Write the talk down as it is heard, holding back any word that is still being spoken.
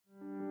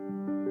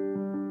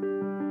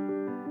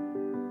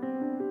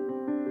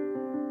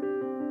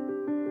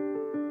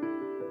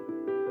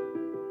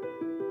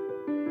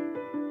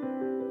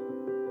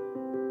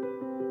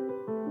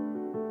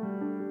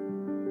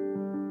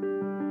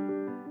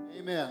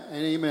Amen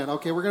and amen.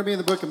 Okay, we're going to be in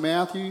the book of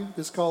Matthew.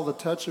 This is called The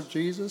Touch of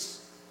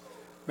Jesus.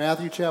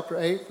 Matthew chapter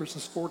 8,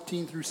 verses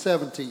 14 through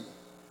 17.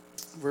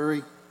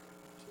 Very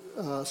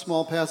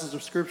small passage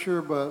of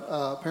scripture, but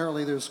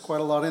apparently there's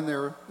quite a lot in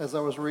there as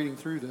I was reading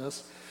through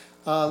this.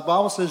 The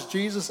Bible says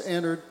Jesus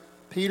entered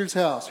Peter's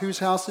house. Whose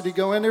house did he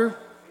go into?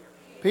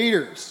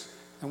 Peter's.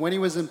 And when he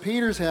was in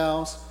Peter's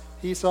house,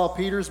 he saw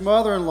Peter's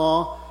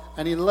mother-in-law,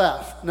 and he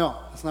left. No,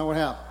 that's not what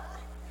happened.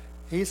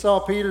 He saw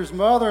Peter's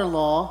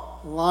mother-in-law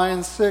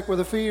lying sick with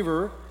a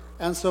fever,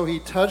 and so he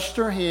touched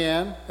her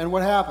hand, and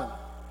what happened?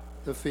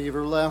 The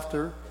fever left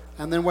her.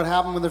 And then what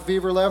happened when the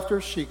fever left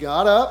her? She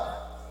got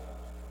up,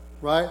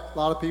 right? A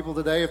lot of people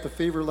today, if the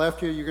fever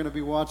left you, you're going to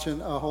be watching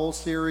a whole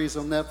series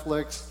on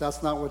Netflix.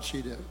 That's not what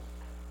she did.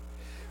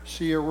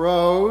 She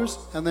arose,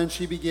 and then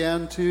she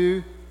began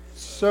to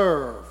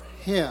serve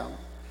him.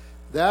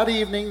 That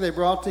evening they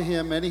brought to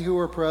him many who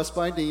were oppressed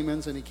by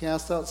demons, and he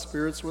cast out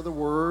spirits with a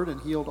word and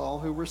healed all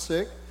who were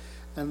sick.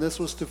 And this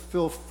was to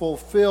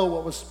fulfill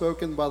what was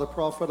spoken by the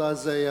prophet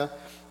Isaiah.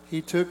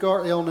 He took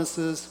our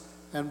illnesses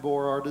and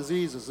bore our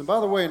diseases. And by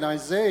the way, in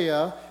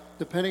Isaiah,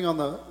 depending on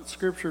the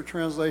scripture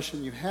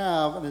translation you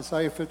have, in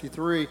Isaiah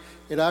 53,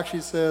 it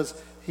actually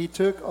says he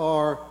took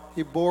our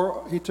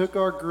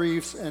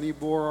griefs and he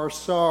bore our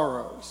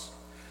sorrows.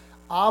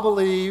 I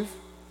believe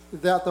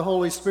that the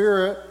Holy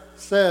Spirit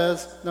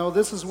says, no,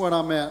 this is what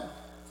I meant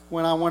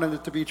when I wanted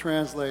it to be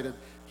translated.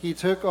 He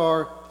took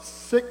our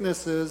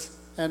sicknesses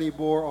and he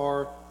bore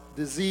our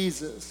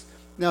diseases.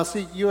 Now,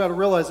 see, you got to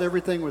realize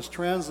everything was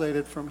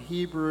translated from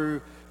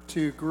Hebrew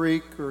to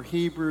Greek or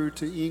Hebrew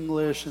to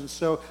English, and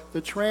so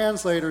the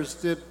translators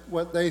did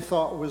what they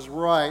thought was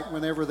right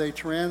whenever they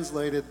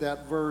translated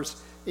that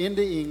verse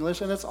into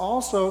English. And it's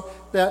also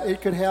that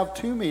it could have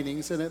two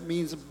meanings, and it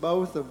means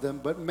both of them.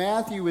 But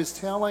Matthew is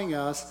telling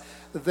us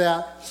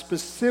that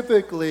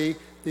specifically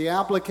the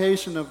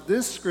application of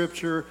this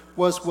scripture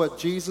was what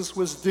Jesus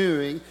was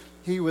doing.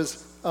 He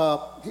was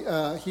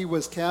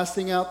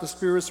casting out the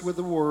spirits with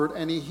the word,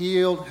 and he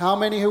healed how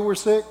many who were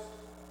sick?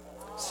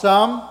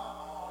 Some,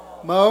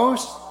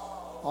 most,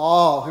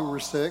 all who were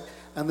sick,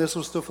 and this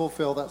was to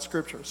fulfill that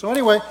scripture. So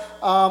anyway,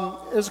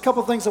 there's a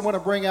couple of things I want to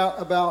bring out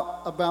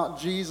about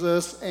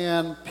Jesus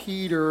and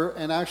Peter,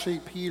 and actually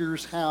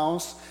Peter's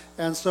house.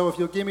 And so if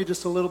you'll give me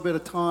just a little bit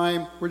of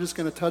time, we're just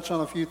going to touch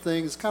on a few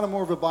things. It's kind of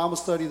more of a Bible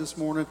study this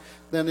morning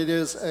than it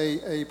is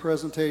a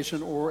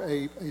presentation or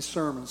a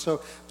sermon.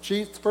 So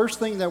the first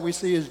thing that we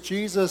see is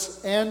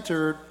Jesus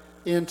entered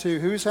into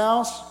whose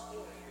house?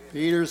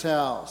 Peter's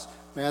house.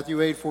 Matthew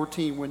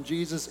 8:14. When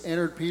Jesus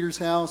entered Peter's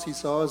house, he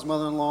saw his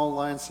mother-in-law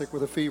lying sick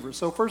with a fever.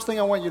 So first thing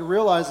I want you to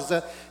realize is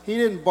that he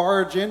didn't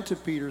barge into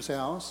Peter's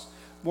house.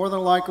 More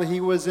than likely,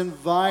 he was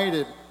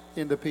invited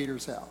into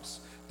Peter's house.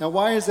 Now,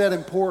 why is that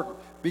important?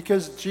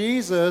 Because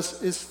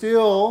Jesus is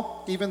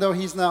still, even though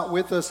he's not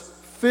with us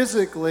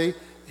physically,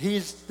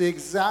 he's the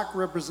exact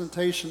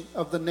representation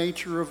of the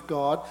nature of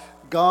God.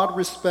 God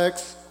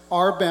respects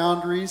our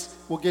boundaries.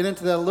 We'll get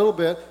into that a little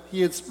bit.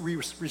 He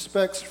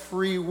respects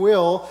free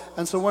will.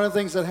 And so one of the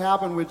things that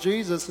happened with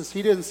Jesus is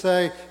he didn't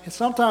say,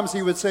 sometimes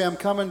he would say, I'm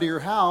coming to your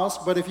house,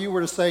 but if you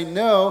were to say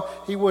no,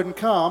 he wouldn't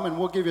come. And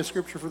we'll give you a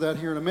scripture for that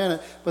here in a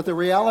minute. But the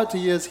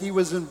reality is he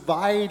was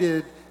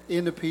invited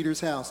into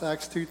Peter's house.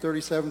 Acts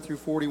 2:37 through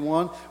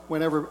 41.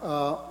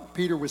 Whenever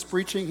Peter was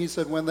preaching, he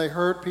said, when they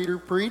heard Peter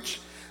preach,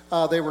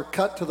 they were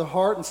cut to the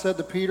heart and said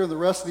to Peter and the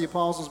rest of the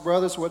apostles,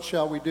 brothers, what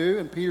shall we do?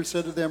 And Peter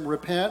said to them,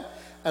 repent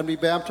and be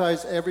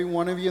baptized every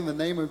one of you in the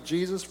name of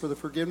Jesus for the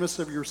forgiveness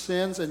of your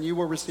sins, and you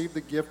will receive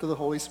the gift of the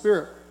Holy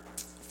Spirit.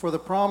 For the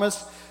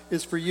promise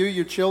is for you,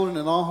 your children,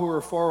 and all who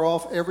are far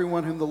off,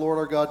 everyone whom the Lord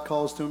our God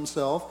calls to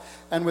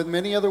himself. And with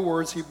many other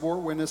words he bore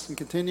witness and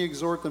continued to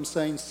exhort them,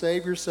 saying,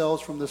 save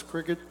yourselves from this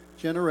crooked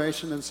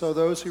generation. And so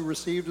those who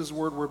received his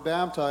word were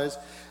baptized,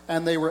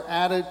 and they were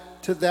added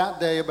to that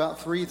day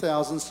about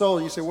 3,000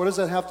 souls. You say, what does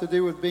that have to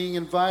do with being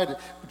invited?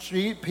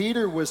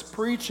 Peter was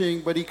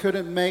preaching, but he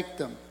couldn't make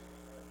them.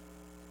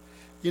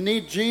 You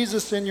need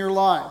Jesus in your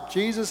life.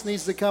 Jesus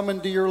needs to come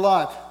into your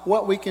life.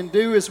 What we can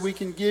do is we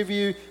can give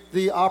you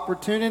the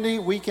opportunity.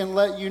 We can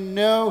let you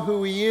know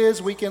who he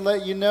is. We can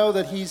let you know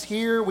that he's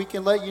here. We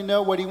can let you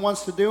know what he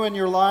wants to do in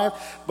your life.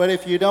 But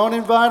if you don't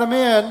invite him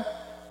in,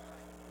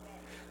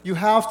 you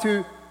have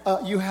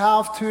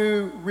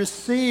to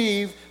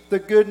receive the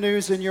good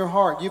news in your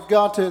heart. You've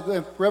got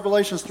to,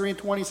 Revelations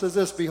 3:20 says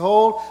this,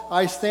 behold,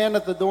 I stand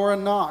at the door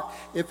and knock.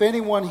 If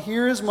anyone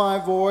hears my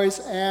voice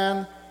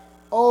and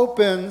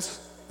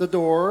opens the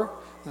door,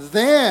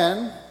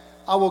 then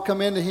I will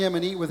come into him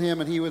and eat with him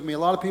and he with me. A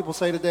lot of people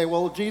say today,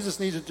 well, Jesus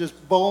needs to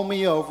just bowl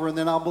me over and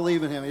then I'll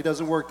believe in him. He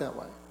doesn't work that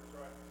way.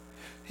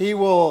 He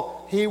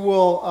will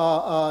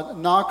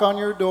knock on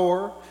your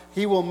door.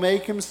 He will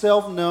make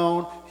himself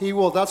known.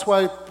 That's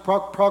why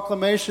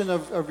proclamation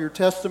of your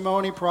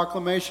testimony,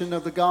 proclamation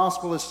of the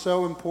gospel is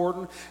so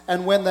important.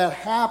 And when that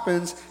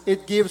happens,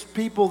 it gives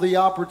people the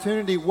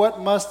opportunity, what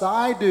must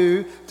I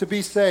do to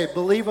be saved?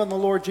 Believe on the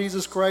Lord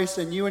Jesus Christ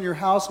and you and your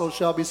household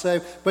shall be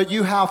saved. But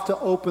you have to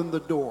open the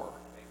door.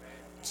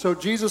 So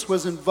Jesus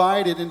was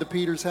invited into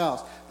Peter's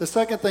house. The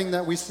second thing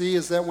that we see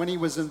is that when he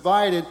was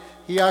invited,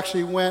 he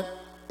actually went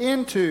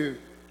into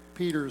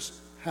Peter's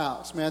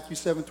house. Matthew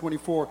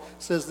 7:24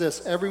 says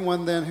this,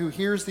 "Everyone then who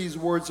hears these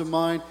words of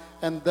mine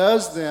and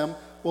does them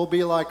will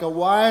be like a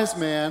wise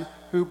man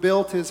who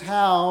built his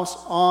house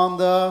on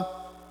the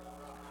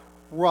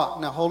rock."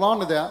 Now hold on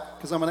to that,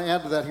 because I'm going to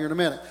add to that here in a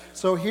minute.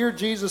 So here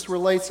Jesus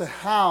relates a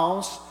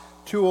house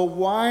to a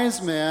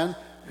wise man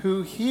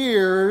who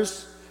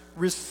hears,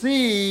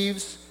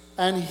 receives,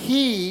 and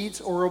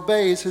heeds or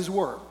obeys his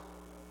word.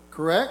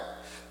 Correct?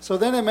 So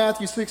then in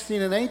Matthew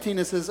 16 and 18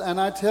 it says, "And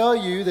I tell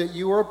you that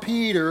you are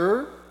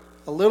Peter,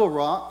 a little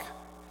rock,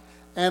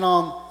 and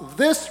on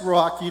this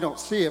rock," you don't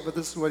see it, but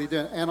this is what he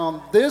did, "and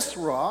on this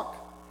rock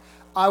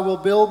I will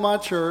build my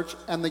church,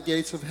 and the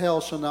gates of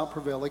hell shall not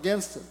prevail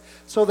against it."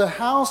 So the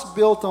house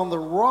built on the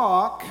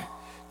rock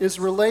is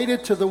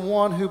related to the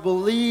one who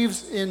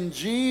believes in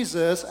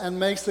Jesus and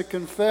makes the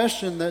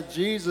confession that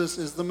Jesus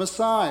is the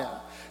Messiah.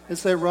 It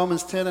says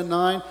Romans 10 and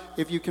 9,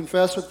 "If you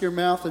confess with your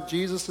mouth that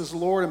Jesus is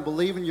Lord and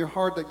believe in your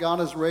heart that God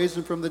has raised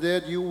him from the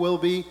dead, you will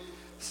be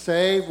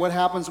saved." What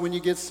happens when you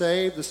get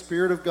saved? The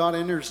Spirit of God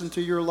enters into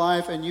your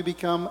life and you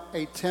become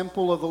a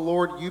temple of the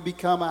Lord. You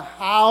become a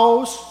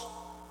house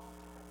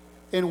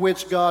in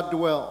which God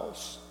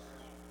dwells.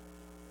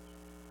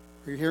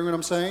 Are you hearing what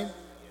I'm saying?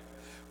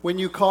 When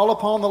you call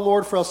upon the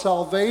Lord for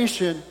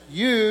salvation,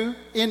 you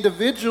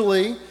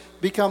individually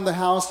become the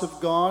house of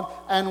God,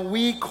 and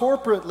we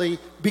corporately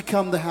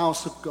become the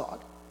house of God.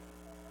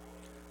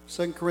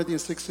 2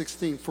 Corinthians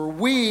 6:16, "For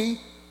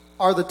we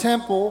are the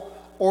temple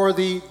or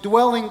the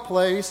dwelling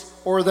place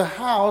or the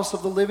house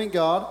of the living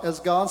God, as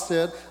God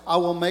said, I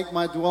will make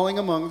my dwelling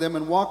among them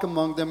and walk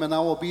among them, and I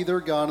will be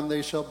their God, and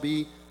they shall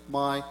be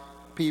my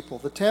people."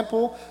 The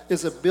temple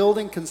is a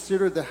building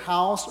considered the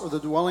house or the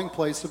dwelling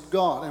place of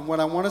God. And what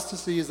I want us to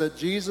see is that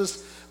Jesus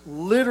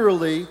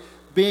literally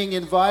being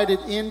invited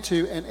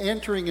into and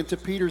entering into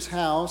Peter's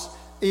house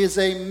is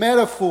a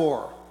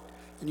metaphor.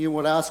 And you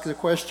would ask the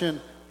question,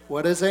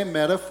 what is a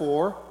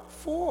metaphor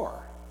for?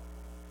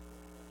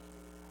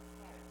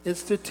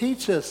 It's to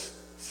teach us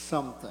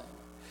something.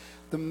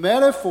 The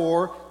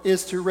metaphor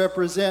is to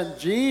represent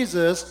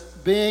Jesus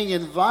being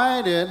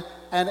invited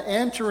and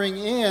entering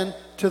in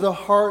to the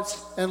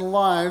hearts and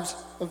lives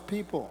of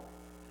people.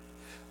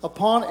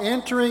 Upon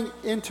entering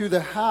into the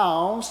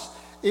house,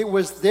 it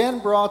was then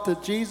brought to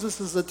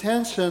Jesus'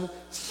 attention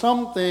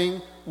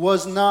something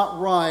was not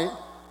right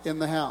in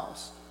the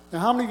house. Now,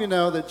 how many of you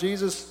know that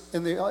Jesus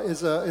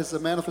is a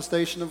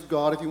manifestation of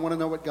God? If you want to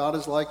know what God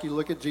is like, you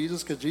look at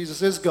Jesus, because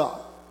Jesus is God.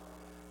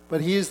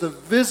 But he is the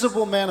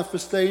visible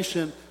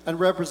manifestation and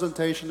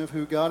representation of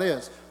who God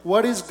is.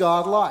 What is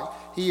God like?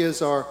 He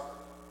is our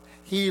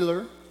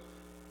healer.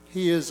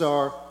 He is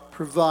our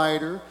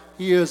provider.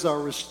 He is our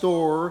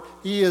restorer.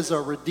 He is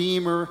our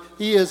redeemer.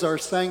 He is our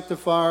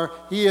sanctifier.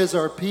 He is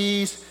our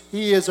peace.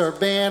 He is our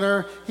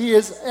banner. He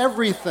is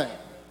everything.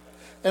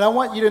 And I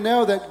want you to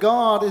know that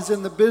God is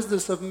in the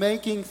business of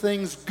making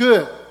things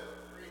good.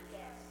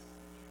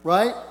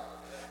 Right?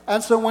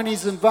 And so when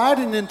he's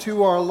invited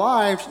into our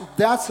lives,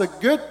 that's a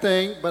good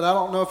thing, but I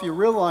don't know if you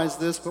realize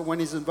this, but when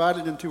he's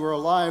invited into our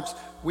lives,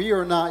 we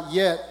are not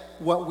yet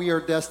what we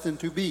are destined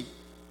to be.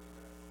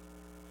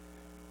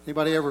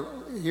 Anybody ever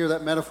hear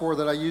that metaphor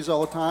that I use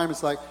all the time?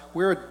 It's like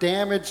we're a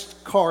damaged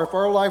car. If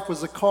our life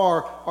was a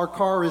car, our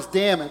car is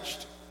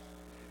damaged.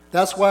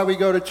 That's why we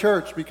go to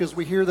church, because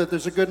we hear that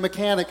there's a good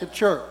mechanic at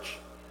church.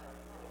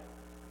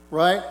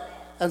 Right?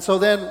 And so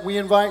then we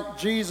invite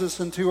Jesus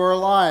into our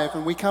life,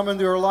 and we come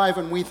into our life,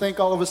 and we think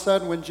all of a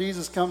sudden when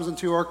Jesus comes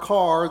into our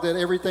car that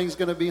everything's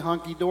going to be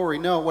hunky-dory.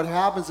 No, what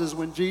happens is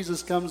when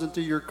Jesus comes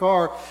into your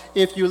car,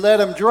 if you let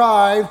him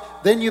drive,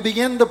 then you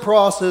begin the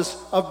process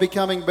of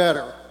becoming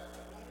better.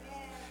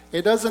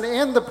 It doesn't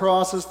end the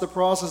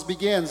process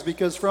begins,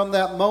 because from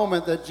that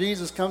moment that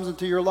Jesus comes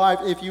into your life,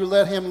 if you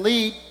let him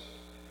lead,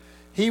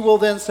 he will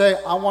then say,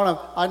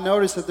 I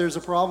notice that there's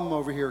a problem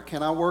over here.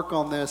 Can I work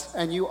on this?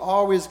 And you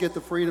always get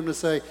the freedom to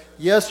say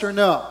yes or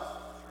no.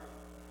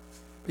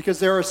 Because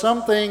there are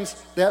some things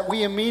that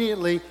we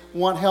immediately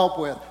want help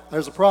with.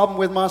 There's a problem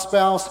with my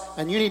spouse,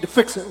 and you need to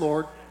fix it,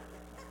 Lord.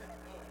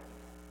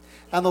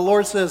 And the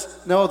Lord says,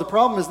 no, the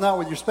problem is not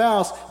with your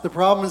spouse. The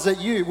problem is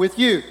with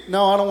you.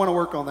 No, I don't want to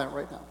work on that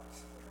right now.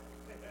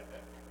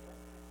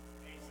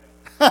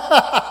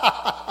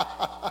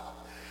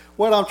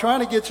 What I'm trying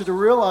to get you to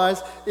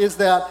realize is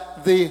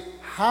that the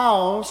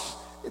house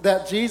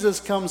that Jesus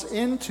comes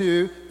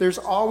into, there's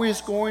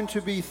always going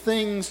to be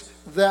things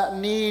that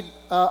need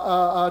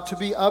to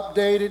be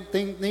updated,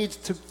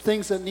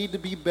 things that need to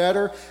be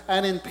better.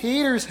 And in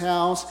Peter's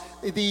house,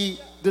 the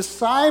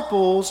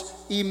disciples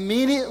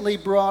immediately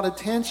brought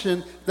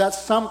attention that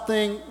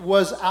something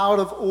was out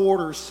of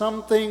order.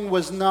 Something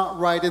was not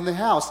right in the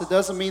house. It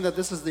doesn't mean that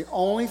this is the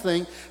only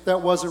thing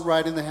that wasn't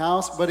right in the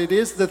house, but it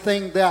is the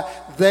thing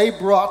that they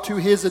brought to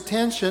his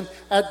attention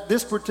at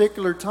this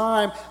particular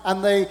time,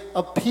 and they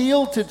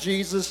appealed to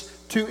Jesus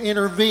to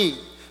intervene.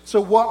 So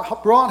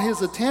what brought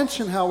his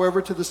attention,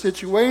 however, to the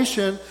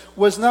situation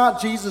was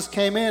not Jesus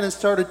came in and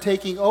started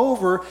taking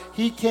over.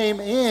 He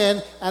came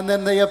in and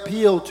then they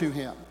appealed to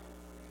him.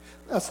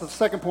 That's the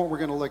second point we're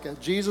going to look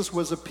at. Jesus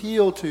was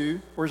appealed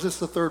to, or is this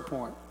the third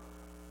point?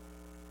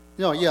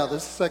 No, yeah,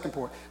 this is the second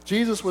point.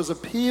 Jesus was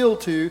appealed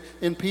to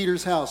in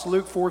Peter's house.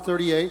 Luke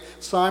 4:38,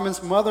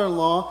 Simon's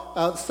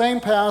mother-in-law, same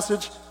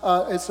passage.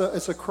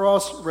 It's a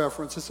cross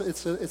reference.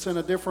 It's in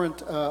a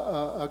different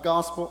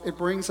gospel. It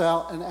brings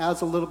out and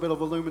adds a little bit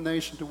of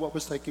illumination to what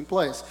was taking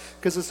place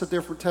because it's a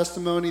different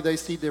testimony. They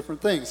see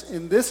different things.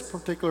 In this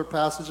particular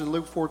passage in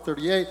Luke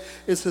 4:38,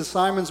 it says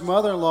Simon's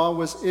mother-in-law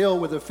was ill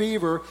with a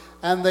fever,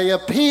 and they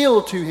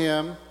appealed to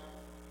him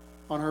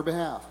on her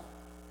behalf.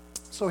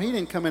 So he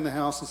didn't come in the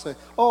house and say,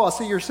 "Oh, I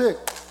see you're sick.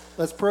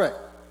 Let's pray.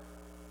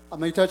 I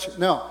may touch you."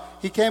 No.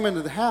 He came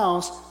into the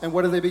house, and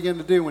what did they begin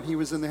to do when he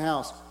was in the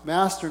house?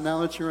 "Master,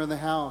 now that you're in the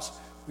house,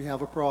 we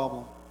have a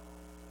problem.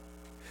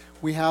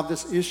 We have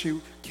this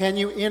issue. Can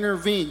you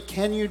intervene?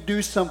 Can you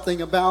do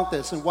something about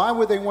this?" And why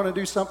would they want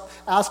to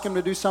ask him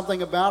to do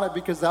something about it?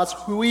 Because that's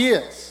who he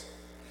is.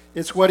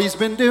 It's what he's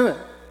been doing.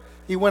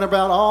 He went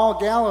about all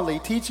Galilee,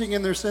 teaching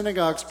in their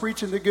synagogues,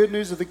 preaching the good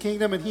news of the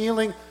kingdom, and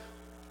healing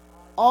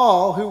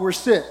all who were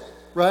sick,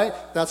 right?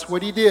 That's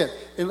what he did.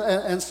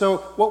 And so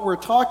what we're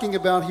talking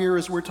about here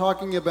is we're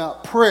talking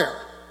about prayer,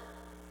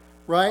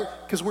 right?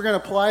 Because we're going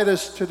to apply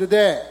this to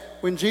today.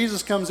 When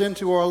Jesus comes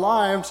into our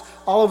lives,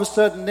 all of a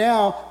sudden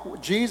now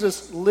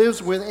Jesus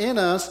lives within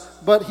us,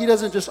 but he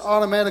doesn't just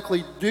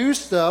automatically do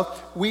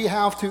stuff. We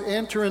have to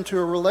enter into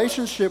a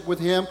relationship with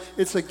him.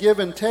 It's a give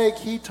and take.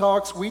 He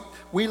talks, we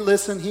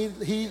listen,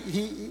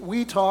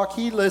 we talk,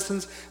 he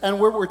listens. And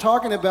what we're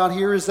talking about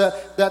here is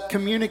that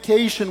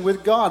communication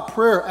with God,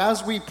 prayer.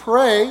 As we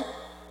pray,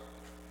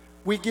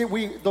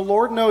 the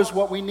Lord knows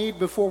what we need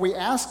before we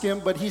ask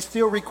him, but he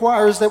still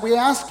requires that we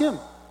ask him.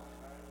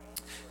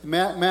 In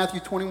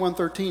Matthew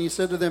 21:13, he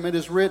said to them, "It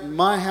is written,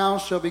 my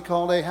house shall be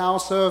called a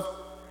house of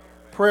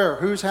prayer."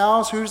 Whose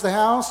house? Who's the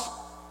house?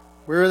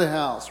 We're the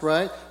house,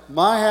 right?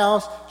 My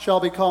house shall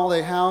be called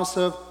a house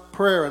of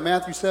prayer. In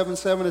Matthew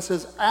 7:7, it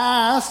says,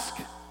 "Ask,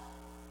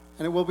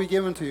 and it will be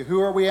given to you." Who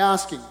are we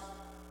asking?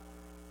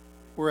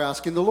 We're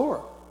asking the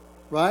Lord,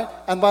 right?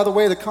 And by the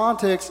way, the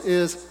context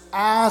is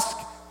ask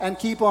and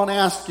keep on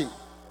asking.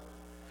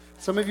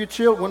 Some of you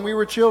when we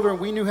were children,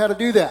 we knew how to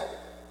do that.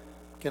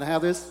 Can I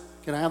have this?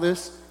 Can I have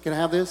this? Can I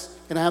have this?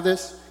 Can I have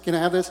this? Can I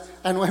have this?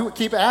 And we would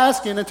keep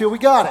asking until we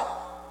got it.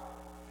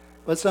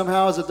 But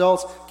somehow as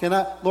adults,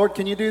 Lord,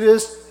 can you do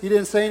this? He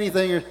didn't say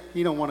anything, or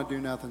he don't want to do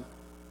nothing.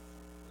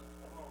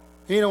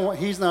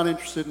 He's not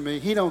interested in me.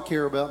 He don't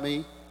care about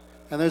me.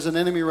 And there's an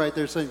enemy right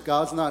there saying,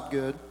 God's not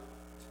good.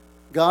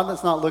 God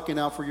is not looking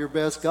out for your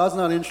best. God's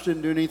not interested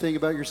in doing anything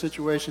about your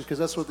situations, because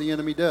that's what the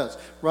enemy does,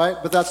 right?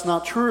 But that's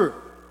not true.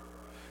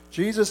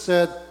 Jesus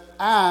said,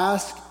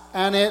 ask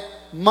and it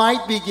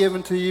might be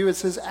given to you. It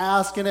says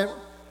ask and it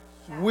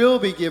will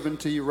be given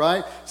to you,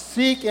 right?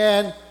 Seek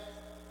and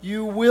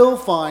you will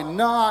find.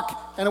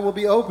 Knock and it will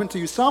be open to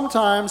you.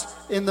 Sometimes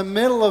in the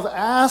middle of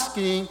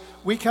asking,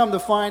 we come to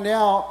find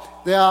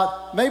out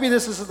that maybe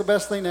this isn't the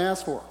best thing to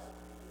ask for.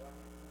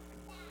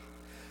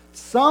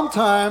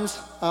 Sometimes,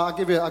 I'll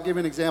give you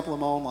an example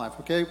of my own life,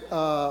 okay?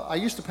 I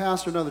used to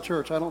pastor another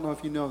church. I don't know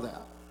if you know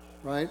that,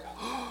 right?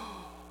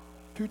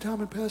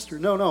 Two-time pastor.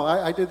 No,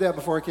 I did that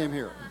before I came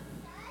here.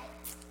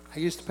 I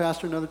used to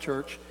pastor another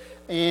church,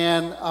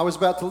 and I was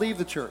about to leave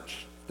the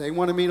church. They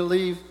wanted me to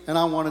leave, and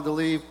I wanted to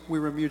leave. We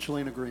were mutually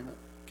in agreement,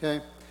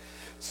 okay?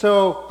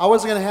 So I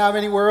wasn't going to have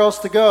anywhere else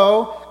to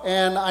go,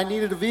 and I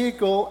needed a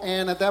vehicle,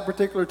 and at that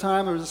particular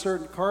time, there was a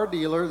certain car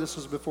dealer. This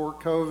was before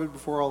COVID,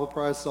 before all the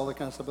prices, all that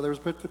kind of stuff, but there was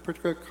a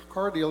particular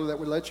car dealer that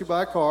would let you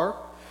buy a car,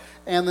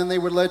 and then they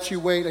would let you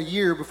wait a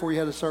year before you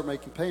had to start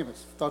making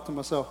payments. I thought to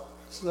myself,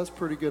 so that's a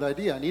pretty good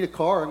idea. I need a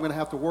car. I'm going to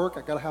have to work.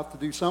 I got to have to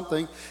do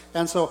something.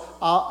 And so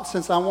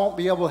since I won't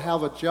be able to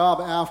have a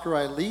job after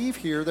I leave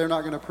here, they're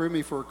not going to approve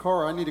me for a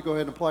car. I need to go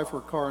ahead and apply for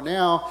a car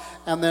now.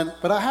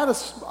 But I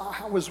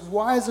was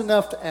wise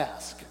enough to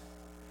ask.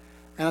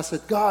 And I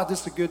said, God,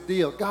 this is a good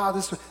deal. God,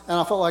 this. And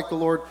I felt like the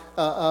Lord,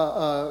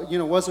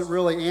 wasn't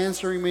really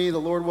answering me. The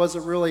Lord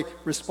wasn't really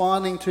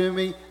responding to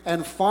me.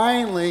 And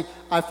finally,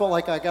 I felt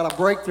like I got a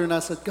breakthrough. And I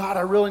said, God,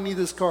 I really need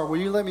this car. Will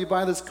you let me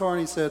buy this car? And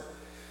he said,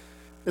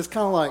 it's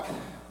kind of like,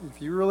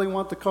 if you really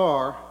want the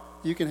car,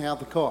 you can have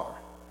the car.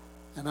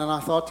 And then I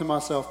thought to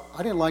myself,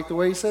 I didn't like the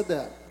way he said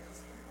that.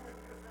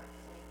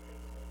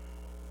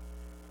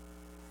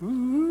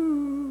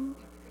 Ooh.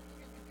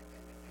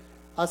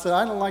 I said,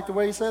 I didn't like the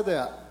way he said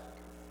that.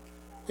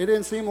 It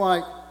didn't seem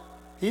like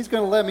he's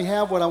going to let me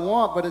have what I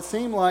want, but it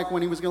seemed like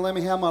when he was going to let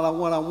me have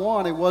what I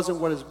want, it wasn't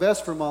what is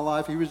best for my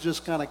life. He was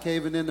just kind of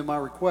caving into my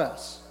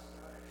requests.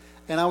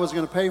 And I was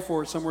going to pay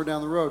for it somewhere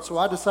down the road. So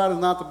I decided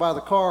not to buy the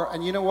car.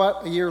 And you know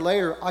what? A year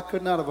later, I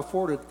could not have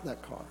afforded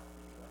that car.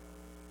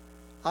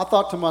 I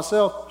thought to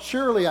myself,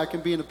 surely I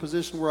can be in a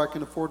position where I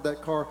can afford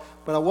that car,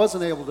 but I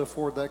wasn't able to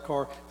afford that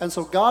car. And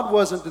so God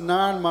wasn't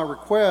denying my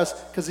request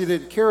because he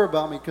didn't care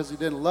about me, because he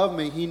didn't love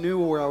me. He knew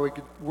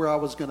where I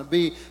was going to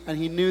be, and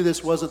he knew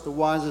this wasn't the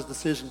wisest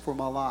decision for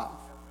my life.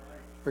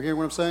 You hear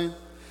what I'm saying?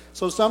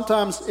 So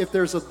sometimes if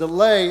there's a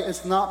delay,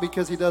 it's not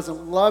because he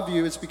doesn't love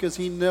you, it's because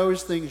he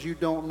knows things you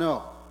don't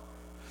know.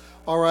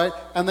 All right?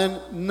 And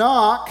then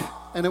knock,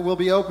 and it will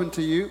be open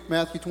to you.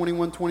 Matthew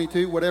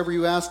 21:22, whatever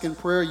you ask in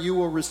prayer, you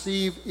will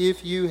receive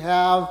if you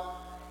have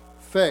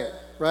faith,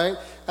 right?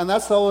 And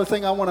that's the other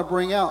thing I want to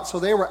bring out. So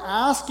they were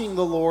asking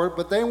the Lord,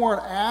 but they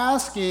weren't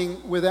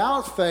asking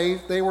without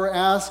faith. They were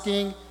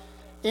asking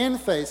in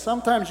faith.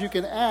 Sometimes you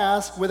can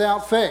ask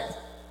without faith.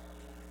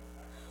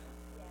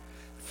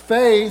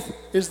 Faith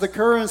is the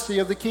currency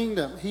of the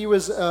kingdom.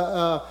 Hebrews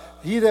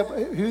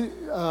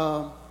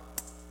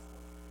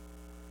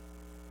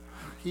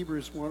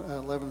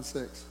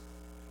 11:6.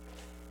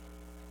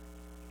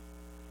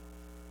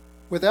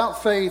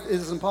 Without faith, it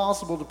is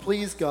impossible to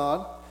please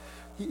God.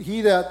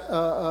 He that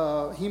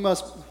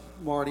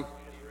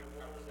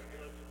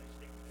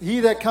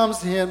comes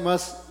to him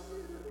must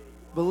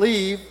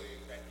believe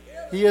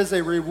he is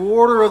a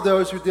rewarder of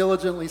those who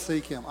diligently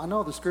seek him. I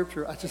know the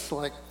scripture. I just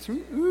like,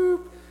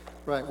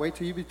 right, wait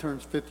till you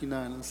turns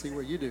 59 and see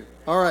what you do.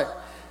 All right.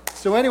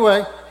 So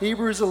anyway,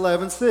 Hebrews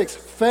 11:6.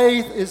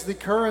 Faith is the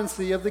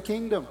currency of the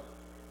kingdom.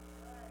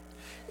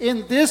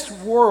 In this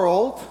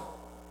world,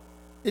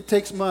 it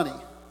takes money.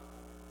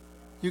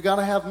 You got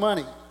to have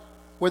money.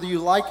 Whether you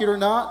like it or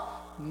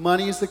not,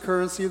 money is the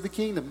currency of the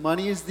kingdom.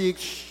 Money is the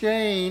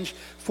exchange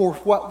for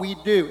what we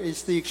do.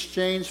 It's the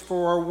exchange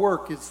for our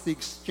work. It's the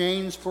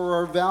exchange for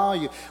our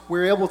value.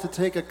 We're able to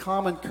take a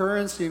common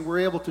currency and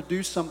we're able to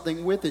do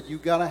something with it. You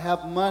got to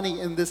have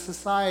money in this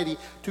society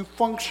to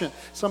function.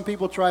 Some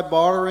people try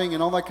bartering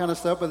and all that kind of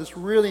stuff, but it's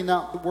really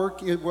not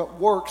what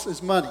works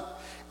is money.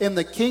 In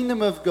the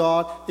kingdom of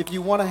God, if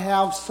you want to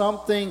have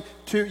something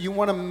you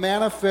want to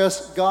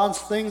manifest God's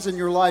things in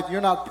your life, you're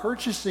not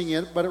purchasing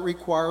it, but it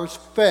requires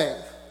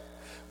faith.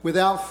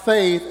 Without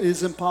faith, it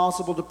is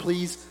impossible to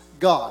please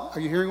God.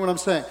 Are you hearing what I'm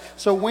saying?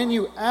 So when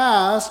you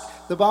ask,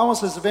 the Bible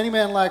says, if any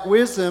man lack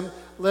wisdom,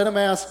 let him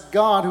ask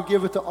God, who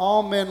giveth to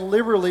all men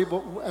liberally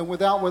and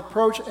without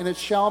reproach, and it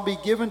shall be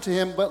given to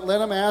him, but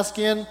let him ask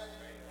in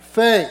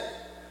faith.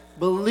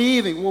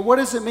 Believing. Well, what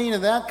does it mean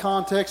in that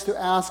context to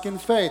ask in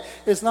faith?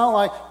 It's not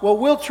like, well,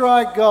 we'll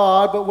try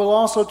God, but we'll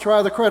also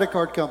try the credit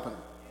card company.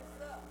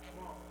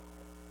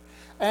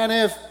 And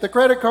if the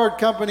credit card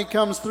company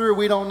comes through,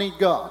 we don't need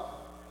God.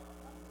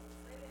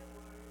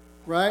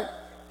 Right?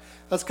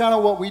 That's kind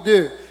of what we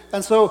do.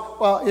 And so,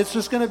 well, it's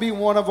just going to be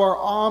one of our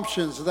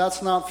options.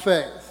 That's not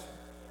faith.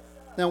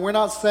 Now, we're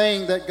not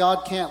saying that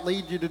God can't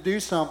lead you to do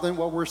something.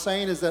 What we're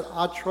saying is that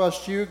I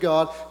trust you,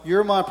 God.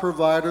 You're my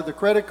provider. The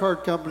credit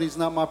card company is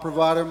not my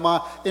provider.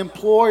 My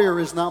employer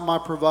is not my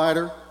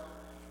provider.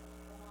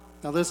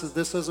 Now, this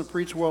doesn't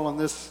preach well in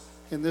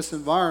this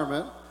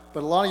environment,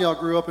 but a lot of y'all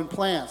grew up in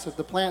plants. If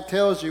the plant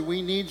tells you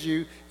we need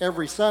you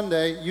every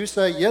Sunday, you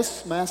say,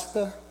 yes,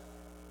 master.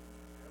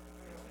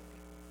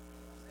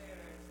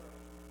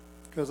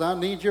 Because I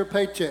need your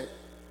paycheck.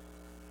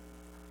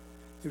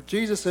 If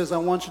Jesus says, I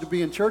want you to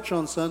be in church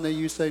on Sunday,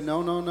 you say,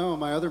 no,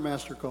 my other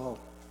master called.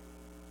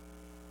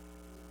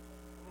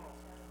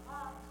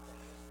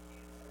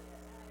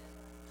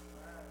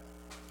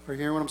 Are you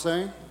hearing what I'm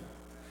saying?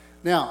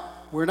 Now,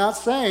 we're not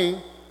saying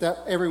that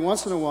every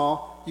once in a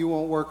while you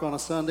won't work on a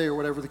Sunday or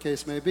whatever the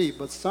case may be,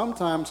 but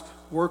sometimes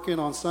working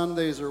on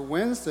Sundays or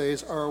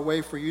Wednesdays are a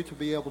way for you to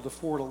be able to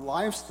afford a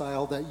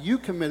lifestyle that you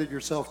committed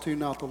yourself to,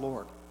 not the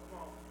Lord.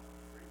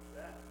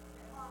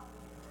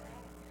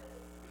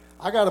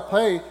 I got to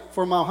pay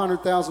for my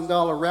 $100,000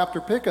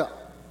 Raptor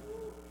pickup.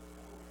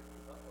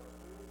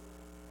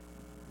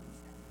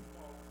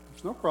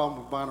 There's no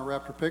problem with buying a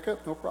Raptor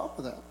pickup. No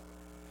problem with that.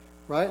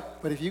 Right?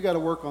 But if you got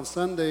to work on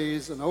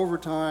Sundays and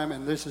overtime,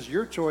 and this is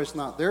your choice,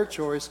 not their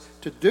choice,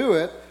 to do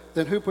it,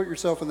 then who put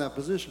yourself in that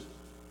position?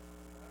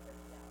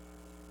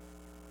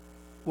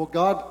 Well,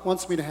 God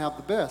wants me to have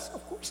the best.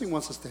 Of course he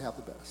wants us to have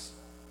the best.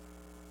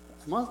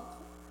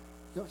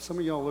 Some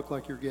of y'all look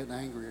like you're getting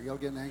angry. Are y'all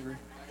getting angry?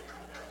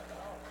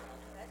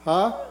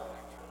 Huh?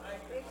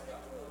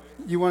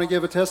 You want to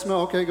give a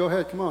testimony? Okay, go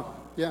ahead. Come on.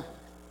 Yeah.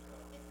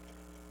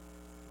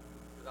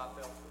 Because I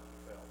felt what you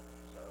felt.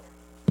 So.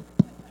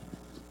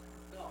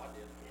 No, I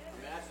didn't. I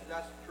mean,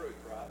 that's the truth,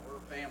 right? We're a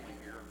family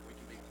here. We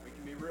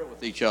can be real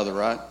with each other,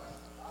 right?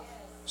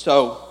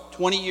 So,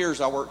 20 years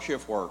I worked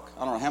shift work.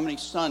 I don't know how many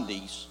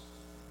Sundays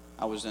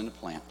I was in the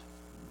plant.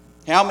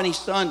 How many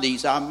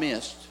Sundays I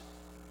missed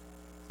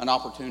an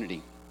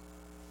opportunity.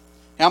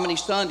 How many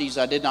Sundays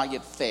I did not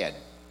get fed.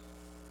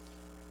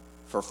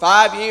 For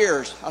 5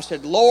 years, I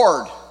said,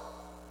 Lord,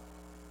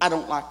 I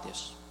don't like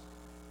this.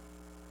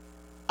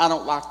 I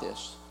don't like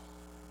this.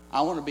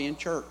 I want to be in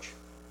church.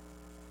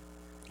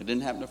 It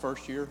didn't happen the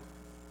first year.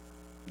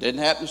 It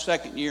didn't happen the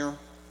second year.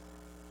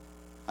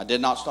 I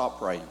did not stop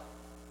praying.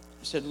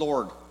 I said,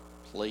 Lord,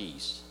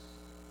 please,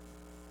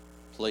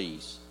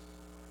 please,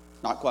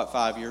 not quite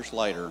 5 years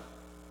later,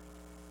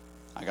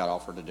 I got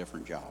offered a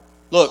different job.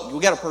 Look, we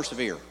got to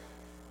persevere.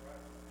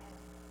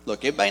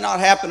 Look, it may not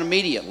happen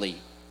immediately,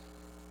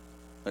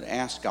 but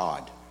ask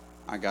God.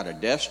 I got a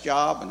desk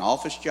job, an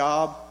office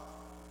job,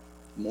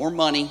 more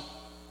money.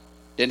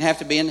 Didn't have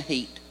to be in the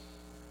heat.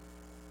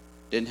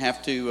 Didn't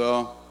have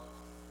to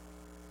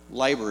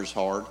labor as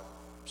hard.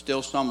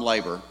 Still some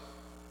labor.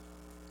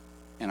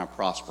 And I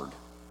prospered.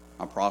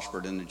 I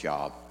prospered in the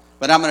job.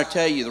 But I'm going to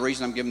tell you, the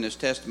reason I'm giving this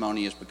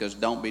testimony is because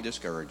don't be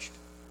discouraged.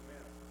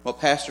 What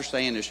Pastor's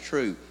saying is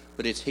true,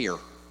 but it's here.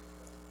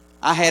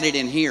 I had it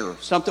in here.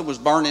 Something was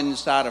burning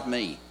inside of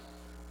me.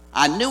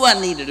 I knew I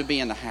needed to be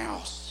in the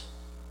house.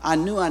 I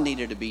knew I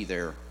needed to be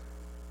there.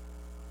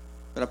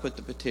 But I put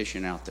the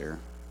petition out there.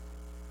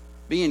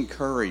 Be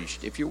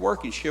encouraged. If you're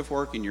working shift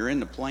work and you're in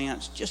the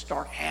plants, just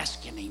start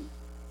asking him.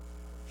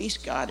 He's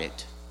got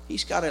it.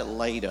 He's got it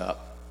laid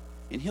up.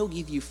 And he'll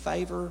give you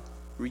favor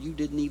where you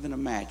didn't even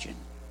imagine.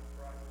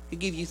 He'll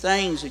give you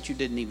things that you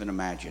didn't even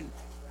imagine.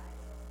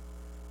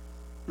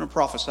 I'm going to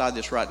prophesy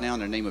this right now in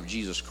the name of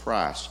Jesus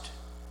Christ.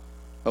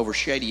 Over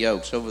Shady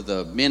Oaks, over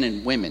the men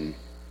and women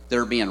that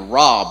are being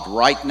robbed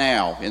right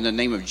now in the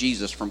name of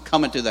Jesus from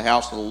coming to the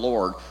house of the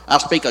Lord. I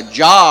speak a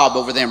job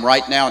over them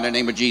right now in the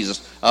name of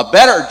Jesus. A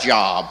better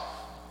job,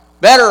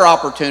 better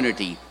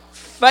opportunity,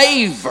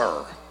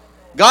 favor,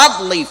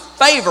 godly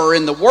favor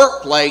in the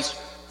workplace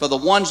for the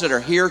ones that are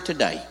here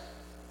today.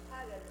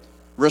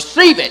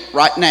 Receive it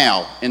right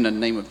now in the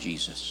name of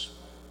Jesus.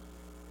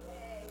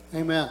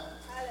 Amen.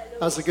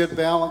 That's a good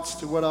balance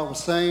to what I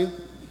was saying.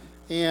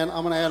 And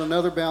I'm going to add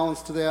another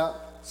balance to that.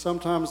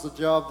 Sometimes the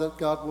job that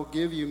God will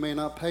give you may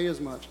not pay as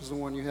much as the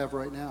one you have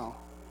right now.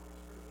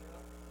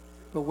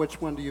 But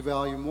which one do you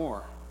value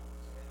more?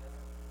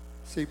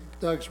 See,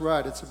 Doug's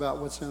right. It's about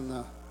what's in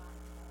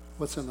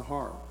the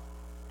heart.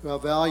 Do I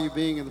value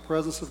being in the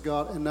presence of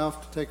God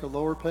enough to take a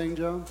lower paying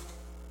job?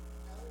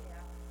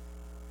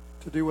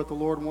 To do what the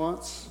Lord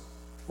wants?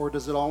 Or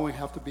does it always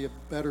have to be a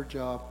better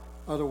job?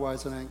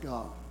 Otherwise, it ain't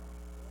God.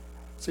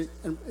 See,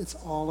 and it's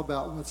all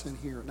about what's in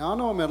here. Now, I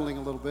know I'm meddling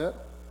a little bit.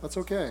 That's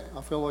okay.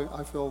 I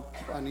feel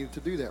I need to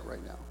do that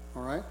right now.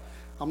 All right?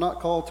 I'm not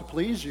called to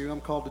please you.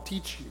 I'm called to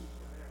teach you.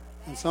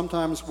 And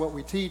sometimes what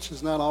we teach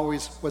is not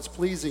always what's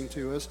pleasing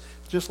to us.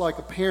 Just like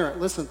a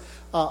parent. Listen,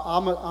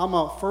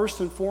 first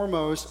and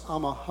foremost,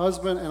 I'm a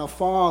husband and a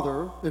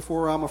father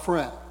before I'm a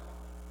friend.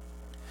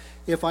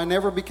 If I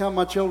never become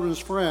my children's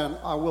friend,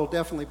 I will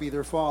definitely be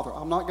their father.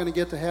 I'm not going to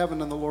get to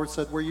heaven and the Lord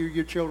said, were you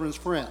your children's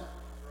friend?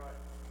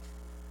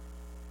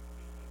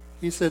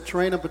 He said,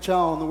 train up a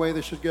child in the way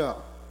they should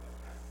go.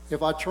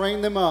 If I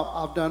train them up,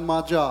 I've done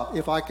my job.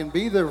 If I can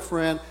be their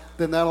friend,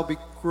 then that'll be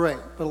great.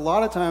 But a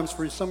lot of times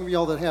for some of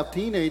y'all that have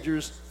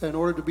teenagers, in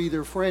order to be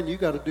their friend, you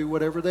got to do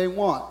whatever they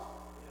want.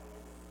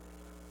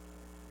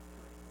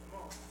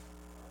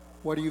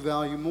 What do you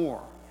value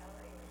more?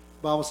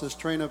 The Bible says,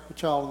 train up a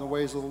child in the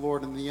ways of the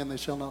Lord, and in the end they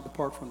shall not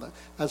depart from that.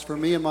 As for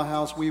me and my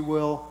house, we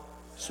will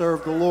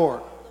serve the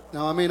Lord.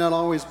 Now, I may not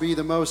always be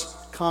the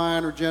most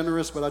kind or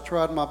generous, but I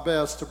tried my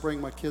best to bring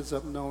my kids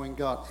up knowing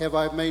God. Have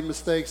I made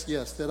mistakes?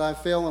 Yes. Did I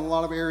fail in a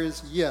lot of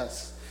areas?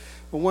 Yes.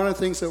 But one of the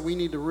things that we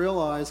need to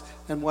realize,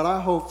 and what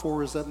I hope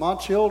for, is that my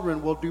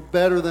children will do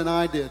better than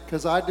I did,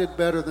 because I did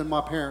better than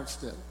my parents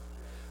did.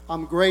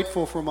 I'm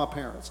grateful for my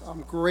parents.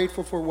 I'm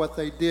grateful for what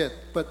they did.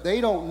 But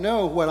they don't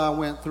know what I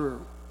went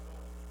through.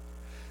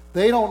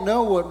 They don't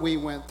know what we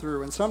went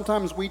through. And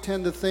sometimes we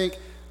tend to think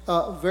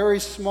very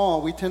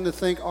small. We tend to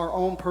think our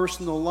own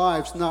personal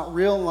lives, not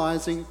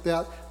realizing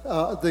that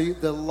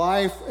the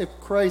life of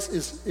Christ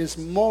is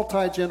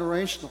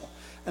multi-generational.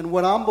 And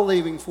what I'm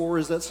believing for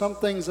is that some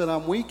things that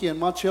I'm weak in,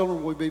 my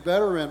children will be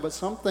better in. But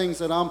some things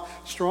that I'm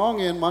strong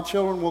in, my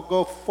children will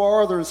go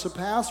farther and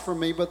surpass from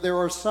me. But there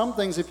are some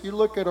things, if you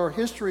look at our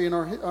history and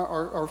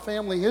our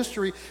family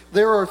history,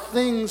 there are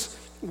things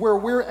where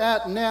we're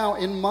at now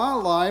in my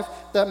life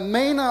that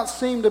may not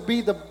seem to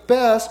be the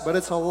best, but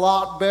it's a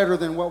lot better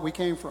than what we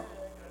came from.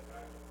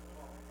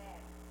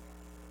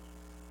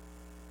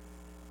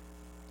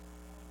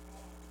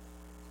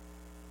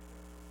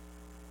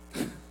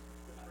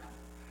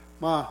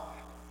 My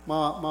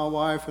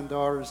wife and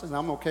daughters, and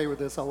I'm okay with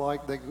this,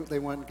 they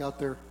went and got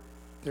their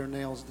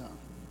nails done.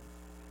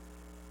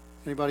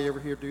 Anybody ever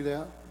here do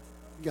that?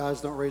 Guys,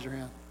 don't raise your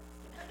hand.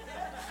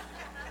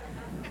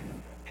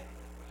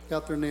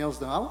 Got their nails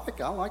done.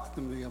 I like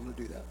them to be able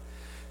to do that.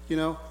 You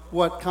know,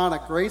 what kind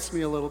of grates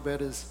me a little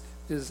bit is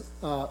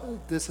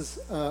this is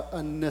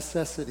a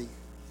necessity.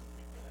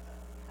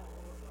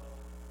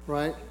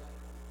 Right?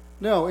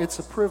 No, it's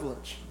a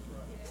privilege.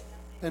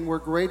 And we're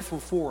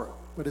grateful for it,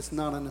 but it's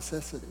not a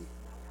necessity.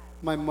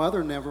 My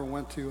mother never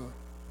went to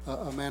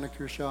a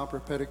manicure shop or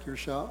a pedicure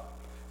shop.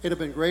 It'd have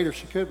been great if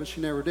she could, but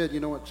she never did. You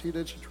know what she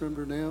did? She trimmed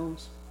her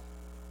nails.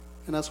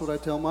 And that's what I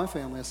tell my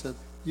family. I said,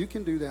 you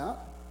can do that.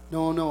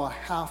 No, I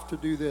have to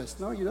do this.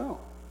 No, you don't.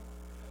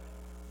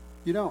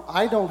 You don't.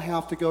 I don't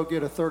have to go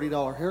get a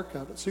 $30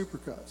 haircut at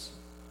Supercuts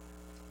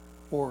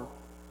or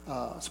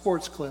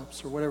Sports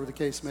Clips or whatever the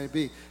case may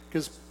be,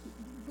 because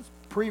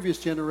previous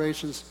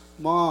generation's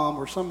mom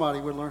or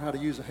somebody would learn how to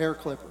use a hair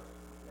clipper.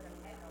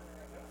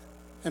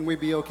 And we'd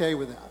be okay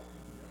with that.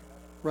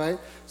 Right?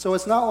 So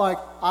it's not like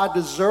I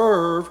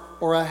deserve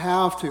or I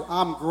have to.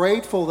 I'm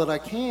grateful that I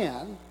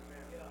can,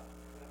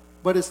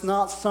 but it's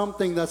not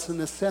something that's a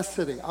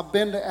necessity. I've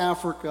been to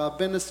Africa, I've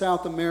been to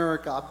South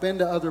America, I've been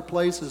to other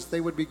places.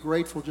 They would be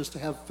grateful just to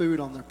have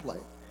food on their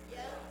plate.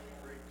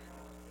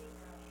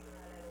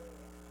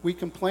 We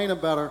complain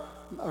about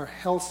our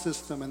health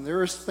system, and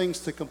there is things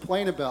to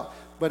complain about.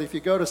 But if you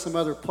go to some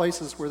other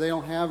places where they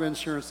don't have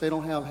insurance, they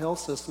don't have health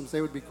systems,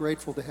 they would be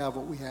grateful to have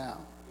what we have.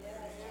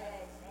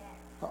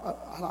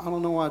 I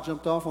don't know why I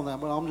jumped off on that,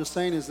 but all I'm just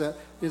saying is that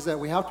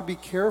we have to be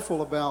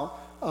careful about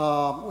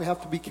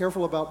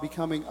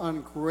becoming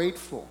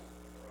ungrateful,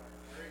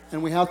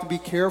 and we have to be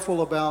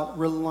careful about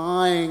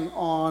relying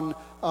on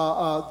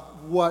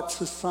what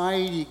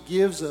society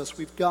gives us.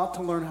 We've got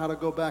to learn how to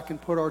go back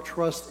and put our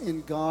trust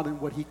in God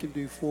and what He can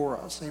do for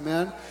us.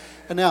 Amen.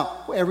 And now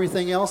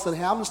everything else that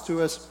happens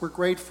to us, we're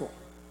grateful,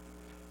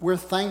 we're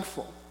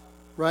thankful.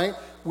 Right?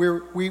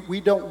 We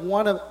don't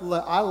want to.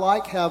 I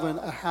like having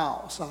a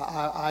house.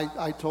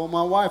 I told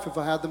my wife if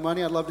I had the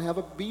money, I'd love to have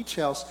a beach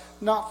house.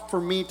 Not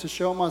for me to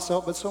show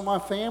myself, but so my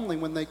family,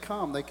 when they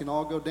come, they can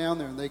all go down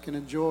there and they can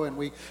enjoy, and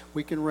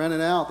we can rent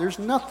it out. There's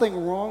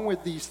nothing wrong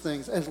with these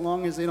things as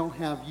long as they don't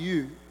have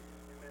you.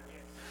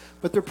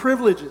 But they're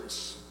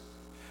privileges.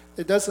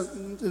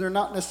 They're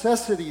not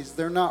necessities.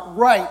 They're not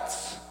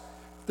rights.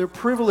 They're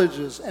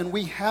privileges, and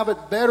we have it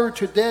better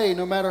today.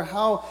 No matter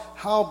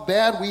how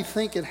bad we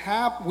think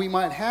we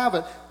might have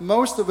it,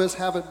 most of us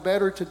have it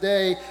better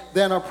today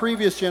than our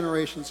previous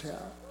generations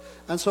have.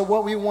 And so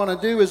what we want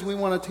to do is we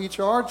want to teach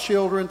our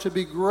children to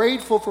be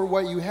grateful for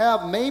what you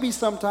have. Maybe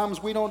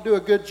sometimes we don't do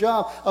a good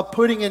job of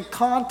putting in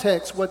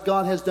context what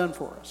God has done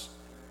for us.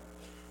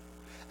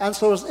 And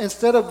so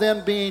instead of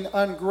them being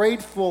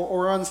ungrateful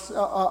or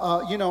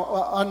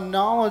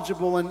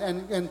unknowledgeable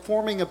and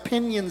forming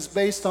opinions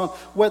based on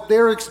what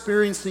they're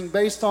experiencing,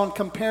 based on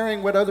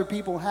comparing what other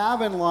people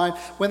have in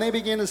life, when they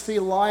begin to see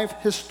life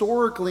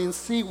historically and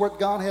see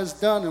what God has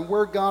done and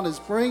where God is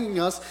bringing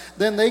us,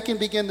 then they can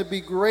begin to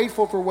be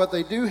grateful for what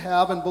they do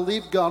have and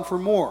believe God for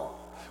more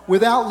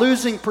without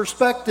losing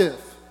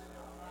perspective.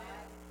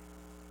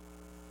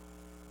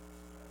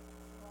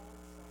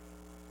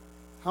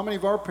 How many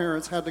of our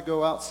parents had to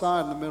go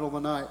outside in the middle of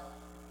the night?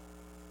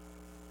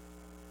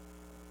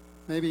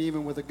 Maybe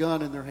even with a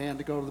gun in their hand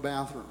to go to the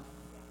bathroom.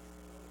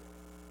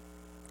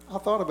 I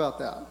thought about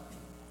that.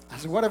 I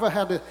said, what if I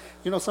had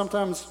to,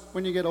 sometimes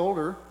when you get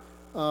older,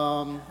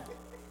 you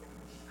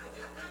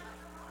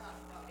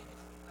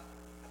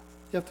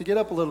have to get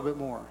up a little bit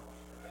more.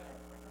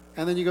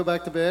 And then you go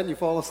back to bed and you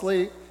fall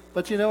asleep.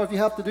 But if you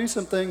have to do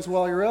some things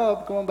while you're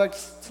up, going back to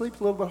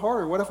sleep a little bit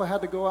harder. What if I had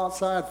to go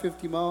outside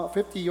 50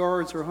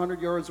 yards or 100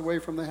 yards away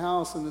from the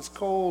house and it's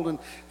cold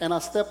and I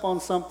step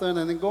on something,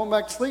 and then going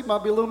back to sleep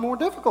might be a little more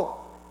difficult.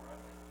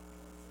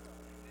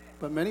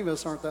 But many of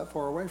us aren't that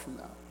far away from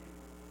that.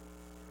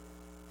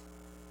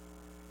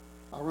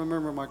 I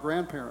remember my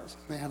grandparents.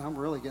 Man, I'm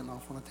really getting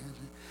off on a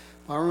tangent.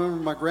 I remember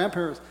my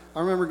grandparents. I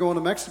remember going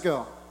to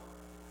Mexico.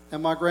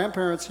 And my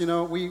grandparents,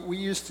 we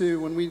used to,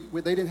 when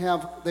they didn't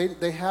have,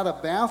 they had a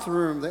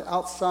bathroom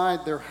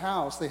outside their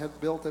house. They had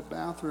built a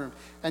bathroom.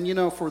 And,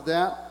 for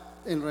that,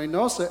 in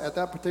Reynosa at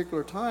that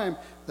particular time,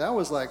 that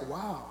was like,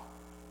 wow.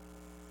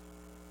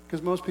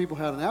 Because most people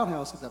had an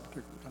outhouse at that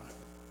particular time.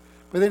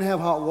 But they didn't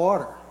have hot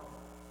water.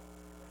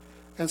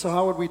 And so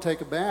how would we take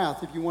a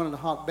bath? If you wanted a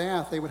hot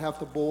bath, they would have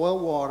to boil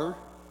water.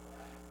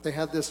 They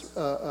had this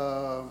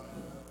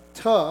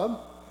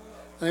tub.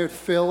 They would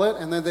fill it,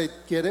 and then they'd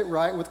get it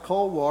right with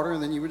cold water,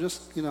 and then you would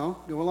just, do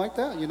it like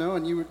that,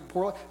 and you would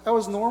pour it. That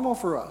was normal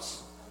for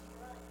us.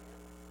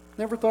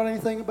 Never thought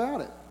anything about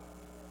it.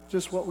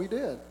 Just what we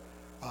did.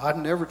 I'd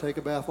never take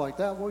a bath like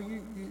that. Well,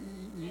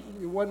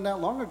 it wasn't that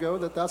long ago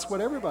that's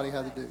what everybody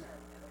had to do.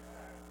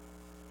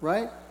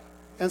 Right?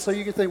 And so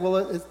you could think,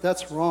 well,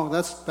 that's wrong,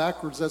 that's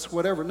backwards, that's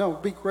whatever. No,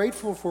 be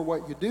grateful for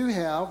what you do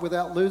have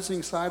without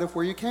losing sight of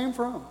where you came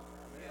from.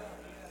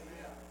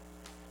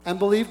 And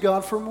believe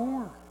God for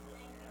more.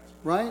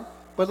 Right?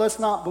 But let's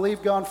not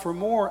believe God for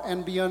more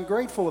and be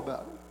ungrateful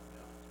about it.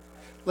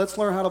 Let's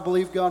learn how to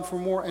believe God for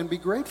more and be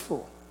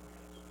grateful.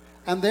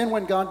 And then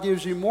when God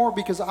gives you more,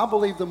 because I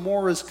believe the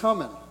more is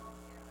coming.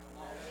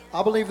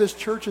 I believe this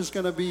church is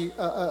going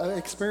to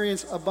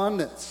experience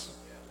abundance.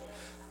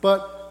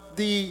 But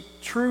the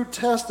true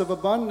test of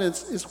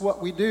abundance is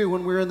what we do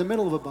when we're in the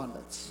middle of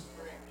abundance.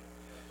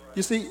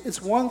 You see,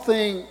 it's one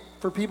thing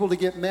for people to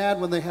get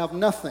mad when they have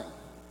nothing.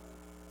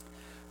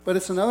 But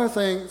it's another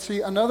thing.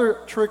 See, another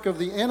trick of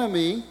the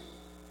enemy.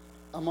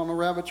 I'm on a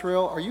rabbit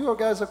trail. Are you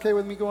guys okay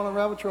with me going on a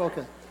rabbit trail?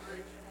 Okay.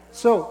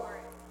 So,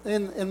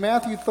 in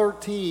Matthew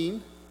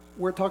 13,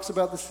 where it talks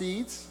about the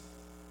seeds,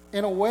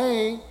 in a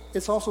way,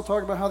 it's also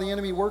talking about how the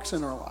enemy works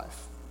in our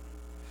life.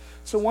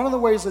 So one of the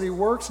ways that he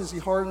works is he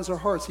hardens our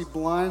hearts. He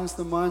blinds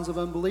the minds of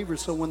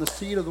unbelievers. So when the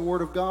seed of the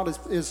Word of God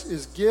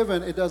is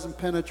given, it doesn't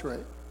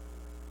penetrate.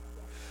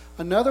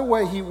 Another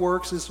way he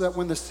works is that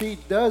when the seed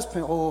does,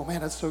 oh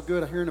man, that's so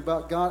good, I'm hearing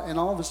about God, and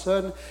all of a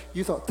sudden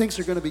you thought things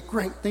are going to be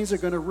great, things are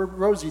going to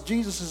rosy,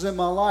 Jesus is in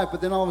my life, but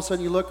then all of a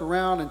sudden you look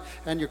around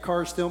and your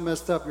car's still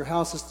messed up, your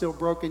house is still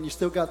broken, you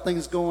still got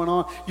things going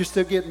on, you're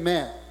still getting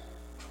mad.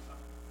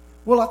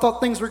 Well, I thought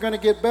things were going to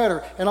get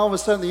better, and all of a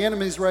sudden the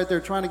enemy's right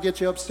there trying to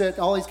get you upset.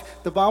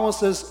 The Bible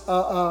says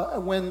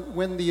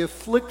when the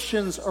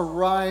afflictions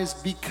arise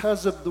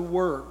because of the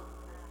word.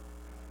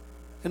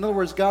 In other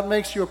words, God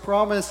makes you a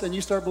promise, and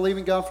you start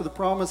believing God for the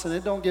promise, and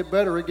it don't get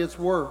better, it gets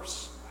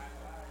worse.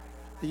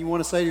 And you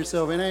want to say to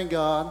yourself, it ain't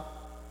God.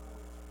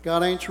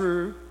 God ain't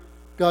true.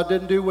 God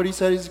didn't do what he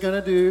said he's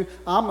going to do.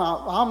 I'm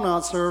not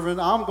serving.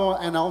 I'm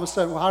going, and all of a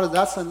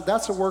sudden,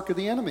 that's a work of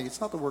the enemy.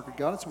 It's not the work of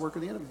God, it's the work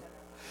of the enemy.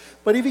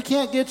 But if he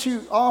can't get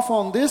you off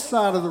on this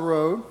side of the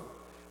road,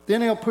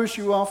 then he'll push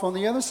you off on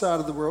the other side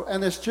of the road,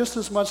 and it's just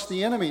as much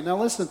the enemy. Now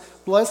listen,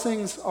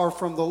 blessings are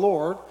from the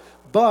Lord,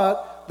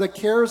 but the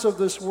cares of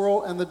this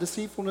world and the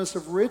deceitfulness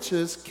of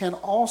riches can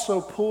also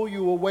pull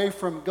you away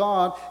from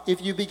God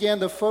if you begin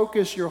to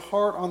focus your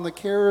heart on the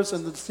cares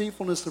and the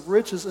deceitfulness of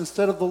riches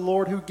instead of the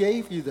Lord who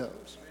gave you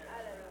those.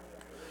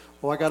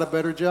 Well, I got a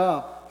better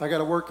job. I got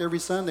to work every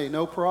Sunday.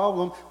 No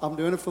problem. I'm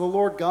doing it for the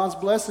Lord. God's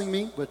blessing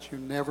me, but you're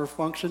never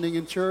functioning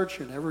in church.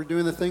 You're never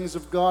doing the things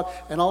of God.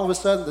 And all of a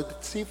sudden, the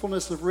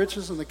deceitfulness of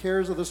riches and the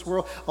cares of this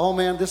world, oh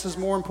man, this is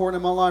more important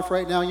in my life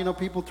right now. You know,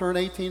 people turn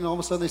 18 and all of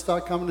a sudden they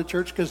start coming to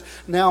church because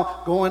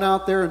now going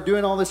out there and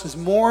doing all this is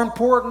more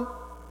important.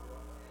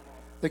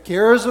 The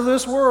cares of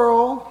this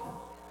world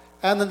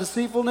and the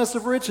deceitfulness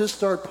of riches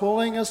start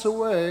pulling us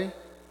away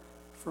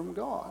from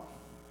God.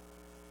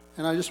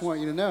 And I just want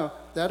you to know,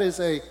 that is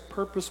a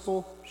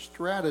purposeful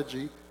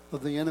strategy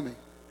of the enemy.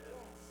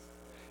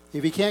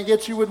 If he can't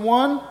get you with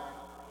one,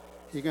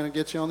 he's going to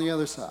get you on the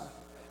other side.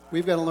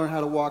 We've got to learn how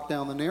to walk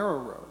down the narrow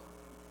road,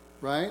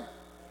 right?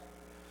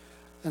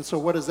 And so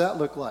what does that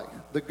look like?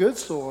 The good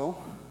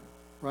soil,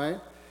 right,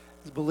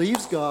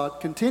 believes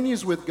God,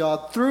 continues with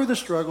God through the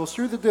struggles,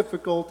 through the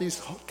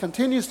difficulties,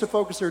 continues to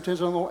focus their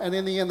attention on the Lord, and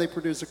in the end they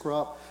produce a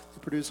crop.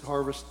 They produce a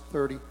harvest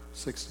 30,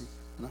 60,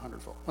 and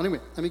 100-fold. Anyway,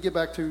 let me get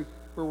back to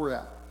where we're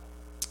at.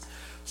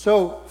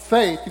 So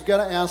faith, you've got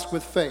to ask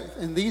with faith.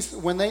 And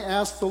when they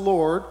asked the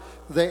Lord,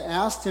 they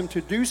asked him to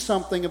do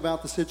something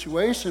about the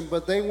situation,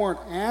 but they weren't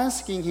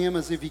asking him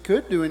as if he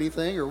could do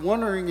anything or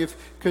wondering if he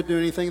could do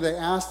anything. They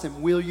asked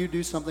him, will you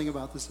do something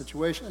about the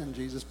situation? And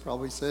Jesus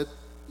probably said,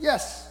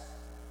 yes.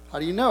 How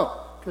do you know?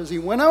 Because he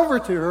went over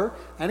to her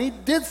and he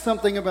did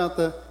something about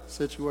the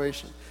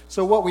situation.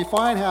 So what we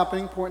find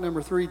happening, point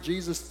number 3,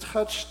 Jesus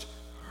touched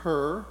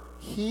her,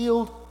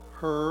 healed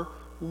her.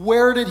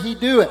 Where did he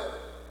do it?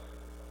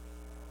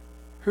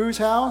 Whose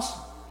house?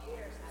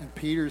 In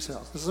Peter's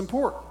house. This is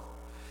important.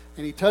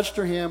 And he touched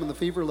her hem, and the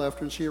fever left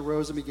her, and she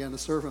arose and began to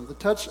serve him. The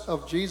touch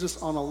of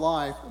Jesus on a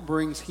life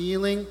brings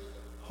healing,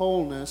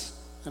 wholeness,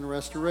 and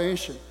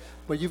restoration.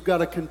 But you've got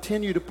to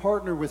continue to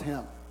partner with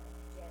him.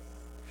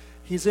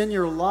 He's in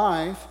your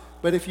life,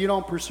 but if you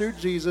don't pursue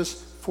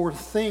Jesus for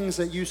things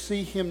that you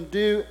see him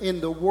do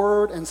in the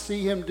Word and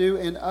see him do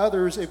in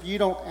others, if you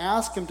don't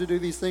ask him to do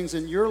these things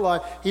in your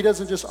life, he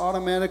doesn't just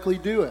automatically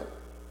do it.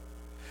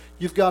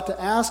 You've got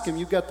to ask him.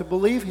 You've got to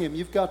believe him.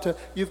 You've got to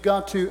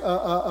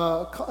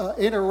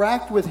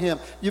interact with him.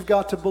 You've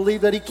got to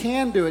believe that he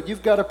can do it.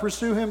 You've got to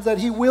pursue him that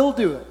he will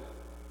do it.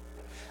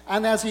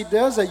 And as he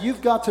does that,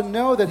 you've got to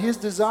know that his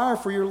desire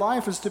for your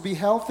life is to be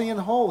healthy and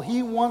whole.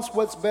 He wants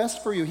what's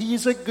best for you.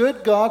 He's a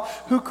good God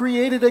who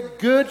created a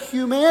good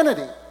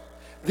humanity.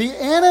 The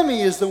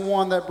enemy is the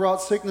one that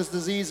brought sickness,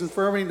 disease,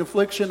 infirmity, and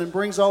affliction and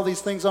brings all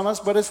these things on us,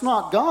 but it's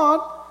not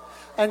God.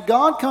 And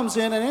God comes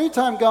in, and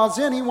anytime God's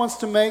in, he wants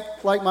to make,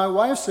 like my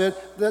wife said,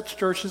 that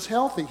church is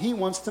healthy. He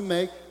wants to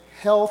make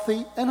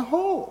healthy and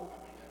whole.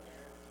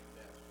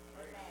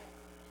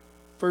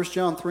 1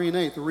 John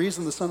 3:8, the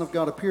reason the Son of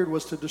God appeared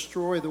was to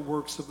destroy the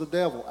works of the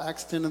devil.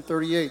 Acts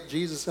 10:38,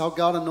 Jesus, how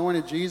God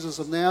anointed Jesus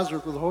of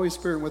Nazareth with the Holy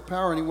Spirit and with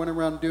power, and he went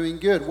around doing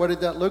good. What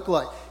did that look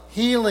like?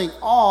 Healing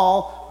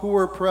all who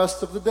were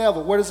oppressed of the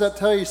devil. What does that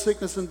tell you?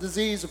 Sickness and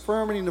disease,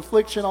 infirmity and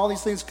affliction, all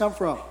these things come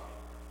from.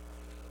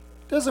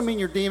 Doesn't mean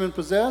you're demon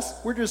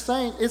possessed. We're just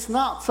saying it's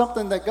not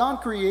something that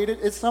God created.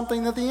 It's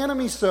something that the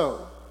enemy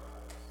sowed.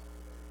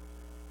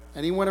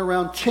 And he went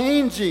around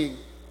changing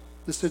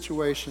the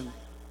situation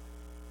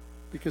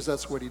because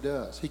that's what he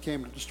does. He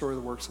came to destroy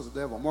the works of the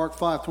devil. Mark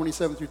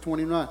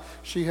 5:27-29.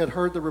 She had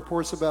heard the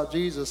reports about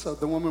Jesus.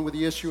 The woman with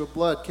the issue of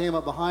blood came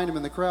up behind him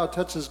in the crowd,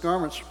 touched his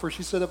garment, for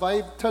she said, if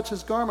I touch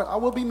his garment, I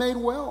will be made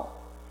well.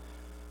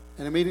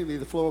 And immediately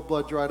the flow of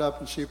blood dried up,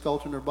 and she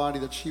felt in her body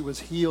that she was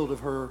healed of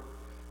her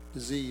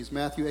disease.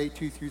 Matthew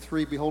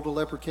 8:2-3. Behold, a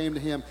leper came to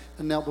him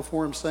and knelt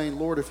before him, saying,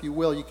 Lord, if you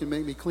will, you can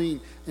make me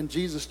clean. And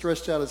Jesus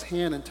stretched out his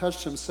hand and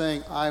touched him,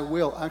 saying, I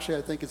will. Actually,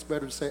 I think it's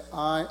better to say,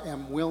 I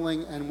am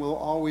willing and will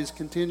always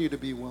continue to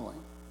be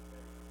willing.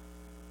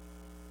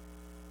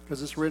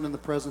 Because it's written in the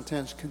present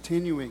tense,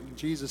 continuing.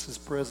 Jesus is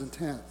present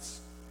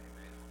tense.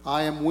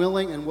 I am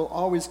willing and will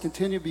always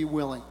continue to be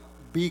willing.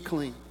 Be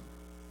clean.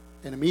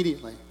 And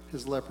immediately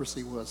his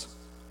leprosy was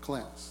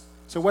cleansed.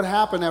 So what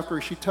happened after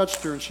she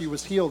touched her and she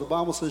was healed? The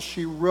Bible says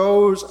she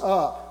rose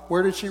up.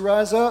 Where did she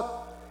rise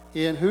up?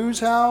 In whose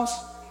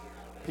house?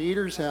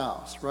 Peter's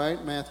house,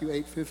 right? Matthew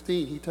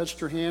 8:15. He touched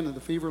her hand and the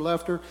fever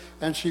left her,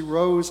 and she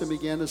rose and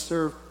began to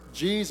serve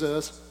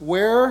Jesus.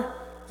 Where?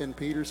 In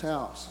Peter's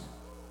house.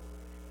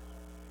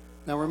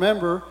 Now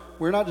remember,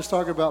 we're not just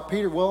talking about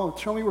Peter. Well,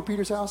 show me where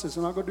Peter's house is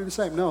and I'll go do the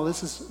same. No,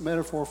 this is a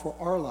metaphor for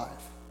our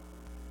life.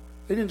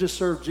 They didn't just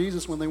serve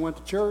Jesus when they went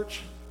to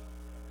church.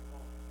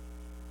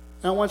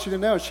 And I want you to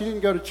know, she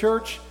didn't go to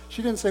church.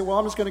 She didn't say, well,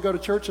 I'm just going to go to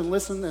church and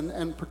listen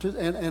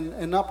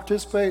and not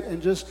participate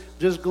and just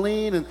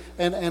glean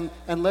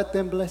and let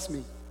them bless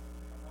me.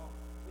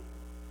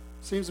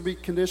 Seems to be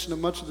condition of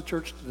much of the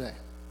church today.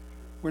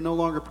 We're no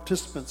longer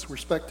participants, we're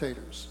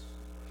spectators.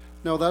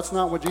 No, that's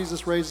not what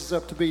Jesus raises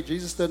up to be.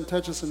 Jesus doesn't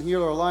touch us and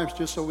heal our lives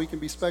just so we can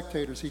be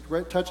spectators. He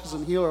touches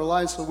and heals our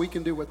lives so we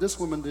can do what this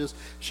woman does.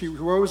 She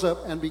rose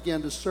up and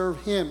began to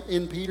serve him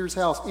in Peter's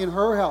house, in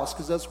her house,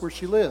 because that's where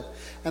she lived.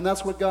 And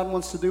that's what God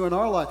wants to do in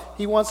our life.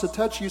 He wants to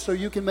touch you so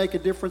you can make a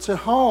difference at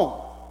home.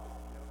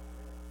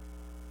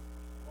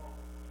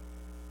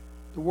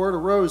 The word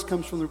arose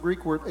comes from the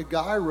Greek word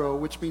agairo,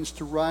 which means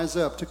to rise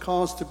up, to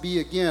cause to be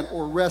again,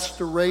 or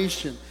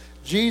restoration.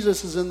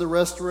 Jesus is in the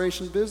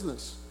restoration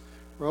business.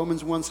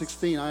 Romans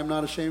 1:16, I am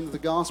not ashamed of the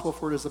gospel,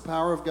 for it is the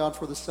power of God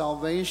for the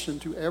salvation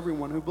to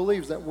everyone who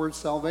believes. That word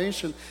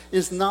salvation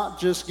is not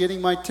just getting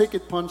my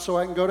ticket punched so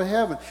I can go to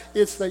heaven.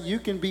 It's that you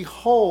can be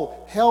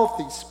whole,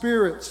 healthy,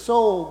 spirit,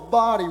 soul,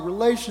 body,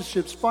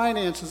 relationships,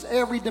 finances,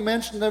 every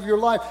dimension of your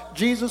life.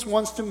 Jesus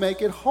wants to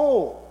make it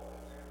whole.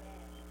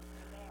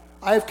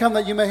 I have come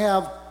that you may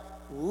have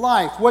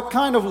life. What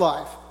kind of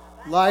life?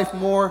 Life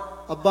more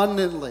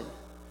abundantly.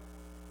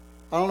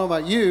 I don't know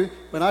about you,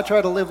 when I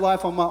tried to live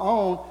life on my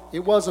own, it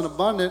wasn't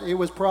abundant, it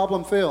was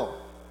problem-filled.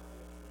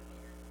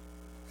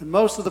 And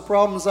most of the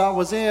problems I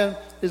was in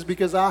is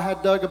because I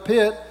had dug a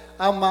pit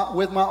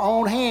with my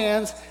own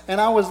hands,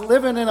 and I was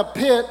living in a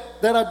pit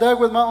that I dug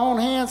with my own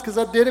hands because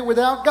I did it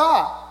without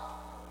God.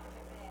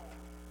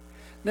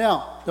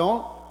 Now,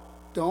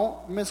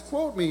 don't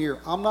misquote me here.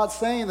 I'm not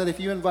saying that if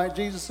you invite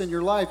Jesus in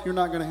your life, you're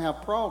not going to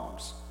have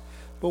problems.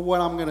 But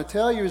what I'm going to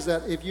tell you is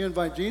that if you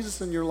invite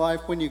Jesus in your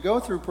life, when you go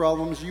through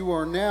problems, you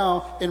are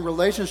now in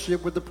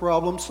relationship with the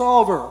problem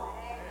solver.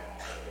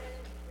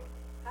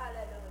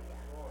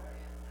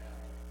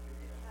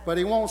 But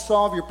he won't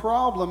solve your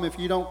problem if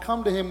you don't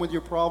come to him with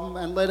your problem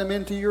and let him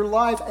into your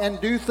life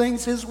and do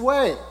things his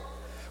way.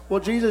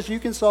 Well, Jesus, you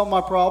can solve my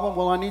problem.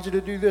 Well, I need you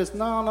to do this.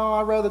 No,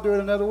 I'd rather do it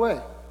another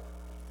way.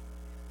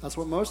 That's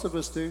what most of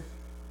us do.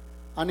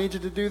 I need you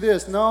to do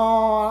this. No,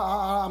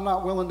 I'm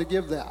not willing to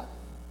give that.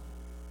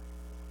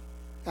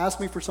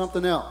 Ask me for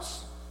something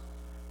else.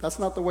 That's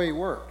not the way he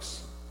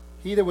works.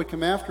 He that would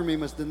come after me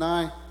must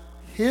deny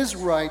his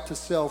right to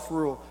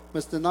self-rule,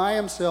 must deny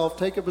himself,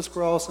 take up his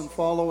cross, and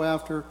follow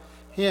after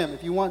him.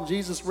 If you want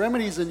Jesus'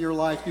 remedies in your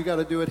life, you got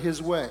to do it his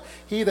way.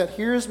 He that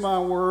hears my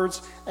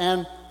words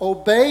and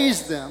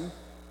obeys them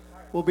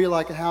will be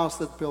like a house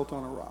that's built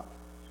on a rock.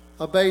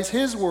 Obeys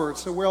his words.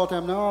 So we're all the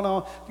time,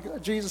 no,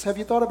 Jesus, have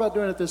you thought about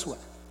doing it this way?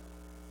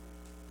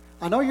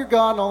 I know you're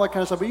God and all that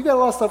kind of stuff, but you got a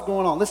lot of stuff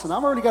going on. Listen,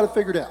 I've already got it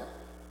figured out.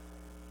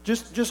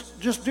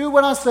 Just do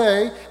what I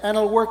say, and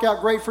it'll work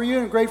out great for you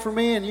and great for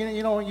me, and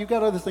you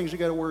got other things you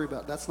got to worry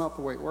about. That's not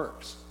the way it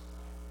works,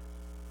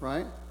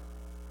 right?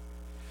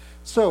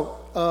 So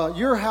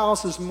your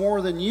house is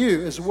more than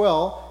you as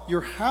well.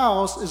 Your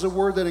house is a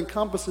word that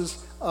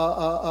encompasses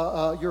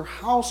your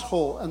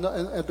household, and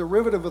a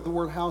derivative of the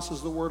word house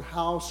is the word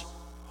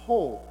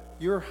household.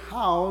 Your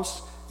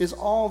house is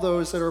all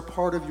those that are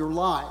part of your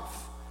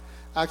life.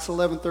 Acts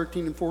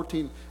 11:13 and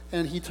 14.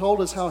 And he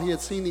told us how he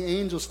had seen the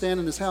angel stand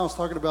in his house,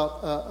 talking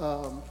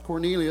about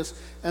Cornelius,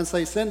 and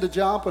say, send to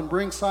Joppa and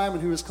bring Simon,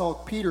 who is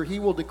called Peter. He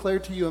will declare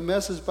to you a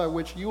message by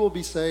which you will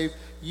be saved,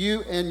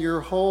 you and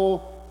your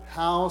whole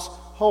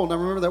household. Now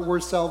remember, that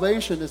word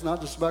salvation is not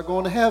just about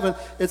going to heaven.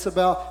 It's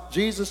about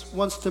Jesus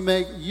wants to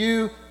make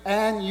you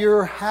and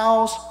your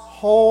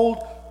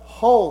household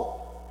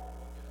whole.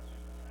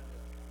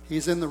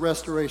 He's in the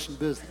restoration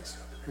business.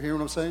 You hear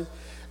what I'm saying?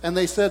 And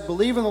they said,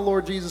 believe in the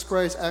Lord Jesus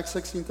Christ, Acts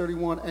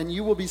 16:31, and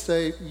you will be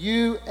saved,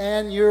 you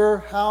and your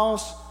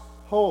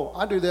household.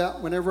 I do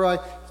that whenever I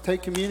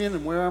take communion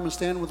and where I'm going to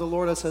stand with the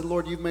Lord. I said,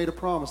 Lord, you've made a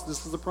promise.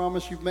 This is the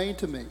promise you've made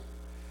to me.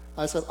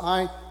 I said,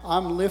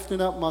 I'm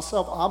lifting up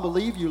myself. I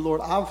believe you, Lord.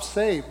 I'm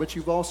saved, but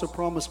you've also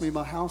promised me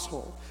my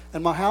household.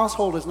 And my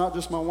household is not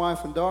just my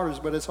wife and daughters,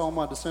 but it's all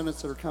my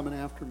descendants that are coming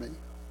after me.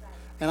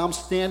 And I'm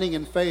standing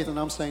in faith, and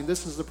I'm saying,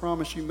 this is the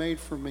promise you made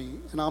for me,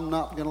 and I'm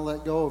not going to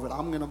let go of it.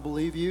 I'm going to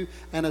believe you,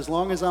 and as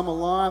long as I'm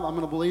alive, I'm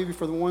going to believe you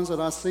for the ones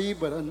that I see,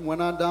 but when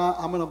I die,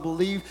 I'm going to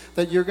believe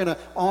that you're going to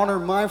honor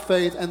my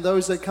faith, and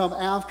those that come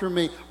after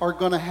me are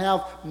going to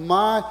have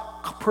my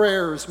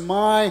prayers,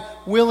 my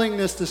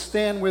willingness to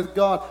stand with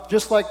God,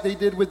 just like they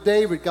did with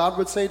David. God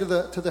would say to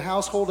the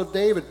household of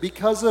David,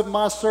 because of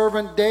my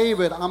servant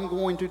David, I'm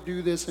going to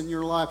do this in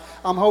your life.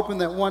 I'm hoping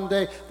that one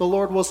day the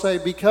Lord will say,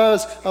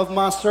 because of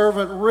my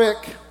servant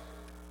Rick,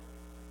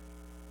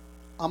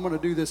 I'm going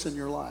to do this in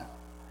your life.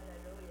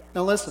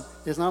 Now listen,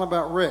 it's not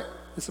about Rick.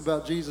 It's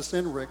about Jesus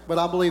in Rick. But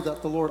I believe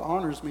that the Lord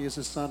honors me as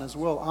his son as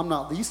well. I'm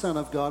not the son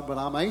of God, but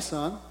I'm a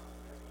son.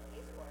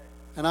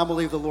 And I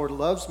believe the Lord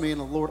loves me and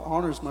the Lord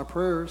honors my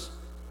prayers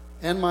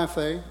and my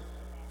faith.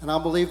 And I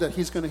believe that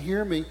he's going to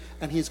hear me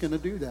and he's going to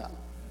do that.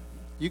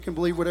 You can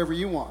believe whatever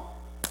you want.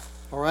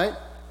 All right?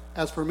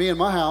 As for me and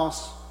my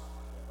house,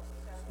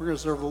 we're going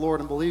to serve the Lord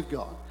and believe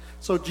God.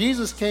 So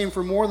Jesus came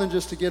for more than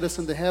just to get us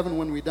into heaven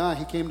when we die.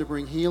 He came to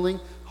bring healing,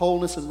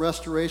 wholeness, and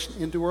restoration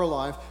into our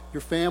life, your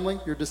family,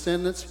 your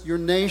descendants, your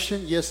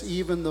nation, yes,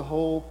 even the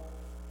whole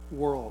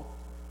world.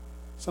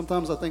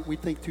 Sometimes I think we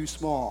think too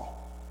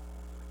small.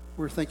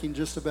 We're thinking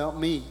just about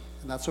me,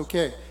 and that's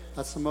okay.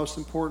 That's the most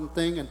important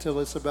thing until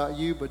it's about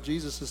you, but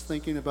Jesus is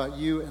thinking about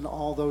you and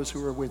all those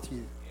who are with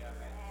you.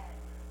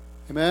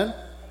 Amen?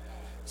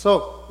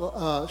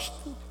 So,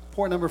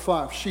 point number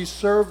 5. She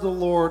served the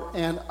Lord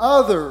and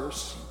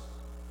others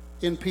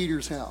in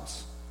Peter's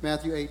house.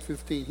 Matthew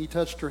 8:15. He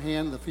touched her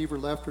hand, and the fever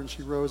left her, and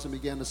she rose and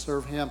began to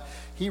serve him.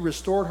 He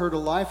restored her to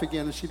life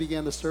again, and she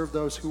began to serve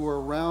those who were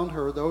around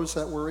her, those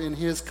that were in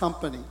his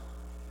company.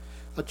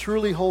 A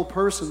truly whole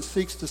person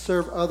seeks to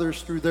serve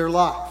others through their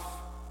life.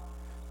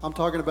 I'm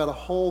talking about a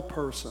whole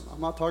person.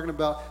 I'm not talking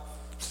about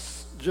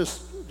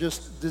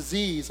just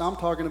disease. I'm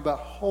talking about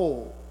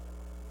whole.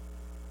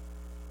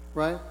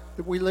 Right?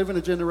 We live in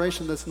a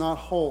generation that's not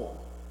whole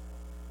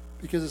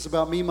because it's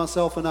about me,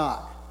 myself, and I.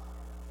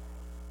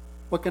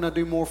 What can I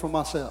do more for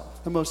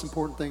myself? The most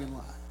important thing in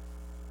life.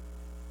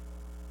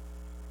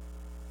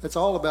 It's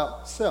all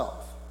about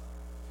self,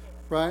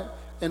 right?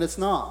 And it's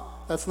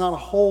not. That's not a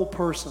whole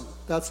person.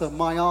 That's a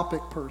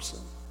myopic person.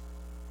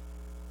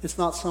 It's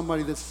not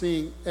somebody that's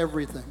seeing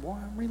everything. Boy,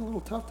 I'm reading a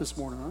little tough this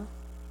morning,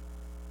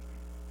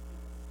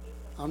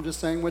 huh? I'm just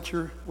saying what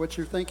you're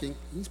thinking.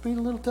 He's being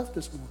a little tough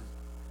this morning.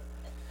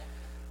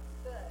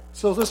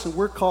 So listen,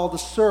 we're called to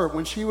serve.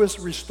 When she was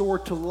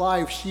restored to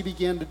life, she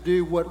began to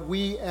do what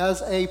we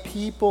as a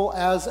people,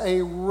 as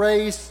a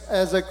race,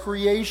 as a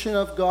creation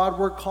of God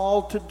were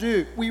called to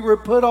do. We were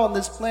put on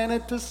this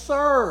planet to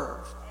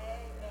serve. Amen.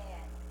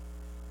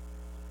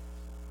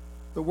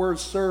 The word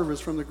serve is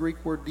from the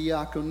Greek word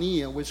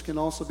diakonia, which can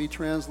also be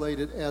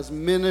translated as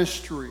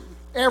ministry.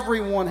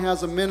 Everyone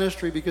has a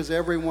ministry because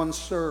everyone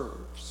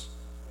serves.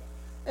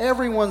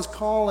 Everyone's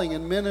calling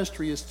and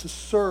ministry is to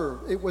serve.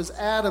 It was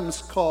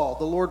Adam's call.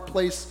 The Lord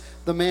placed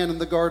the man in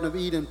the Garden of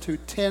Eden to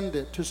tend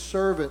it, to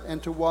serve it,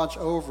 and to watch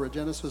over it.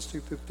 Genesis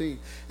 2:15.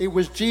 It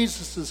was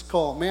Jesus'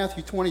 call.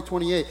 Matthew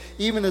 20:28.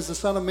 Even as the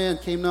Son of Man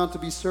came not to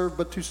be served,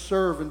 but to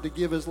serve and to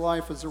give his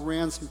life as a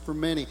ransom for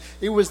many.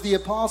 It was the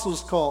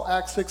apostles' call.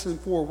 Acts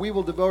 6:4. We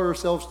will devote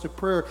ourselves to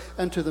prayer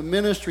and to the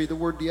ministry. The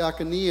word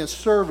diakonia,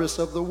 service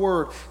of the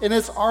word. And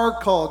it's our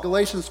call.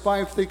 Galatians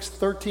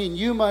 5:13.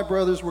 You, my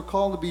brothers, were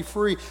called to be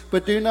free,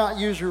 but do not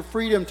use your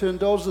freedom to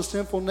indulge the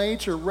sinful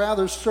nature.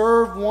 Rather,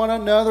 serve one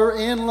another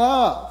in love.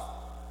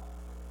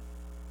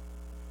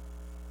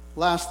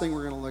 Last thing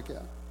we're going to look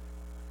at.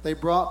 They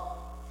brought,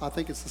 I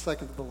think it's the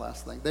second to the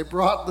last thing. They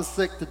brought the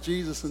sick to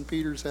Jesus in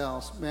Peter's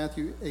house.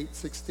 Matthew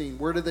 8:16.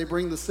 Where did they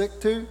bring the sick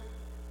to?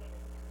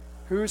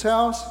 Whose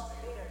house?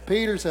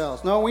 Peter's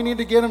house. No, we need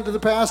to get them to the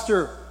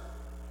pastor.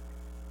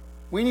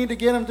 We need to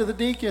get them to the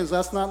deacons.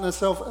 That's not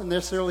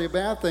necessarily a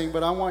bad thing,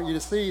 but I want you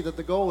to see that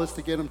the goal is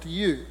to get them to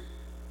you.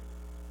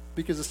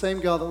 Because the same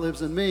God that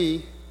lives in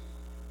me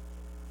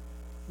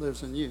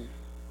lives in you.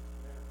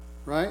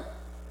 Right?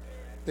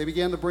 They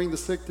began to bring the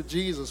sick to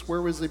Jesus.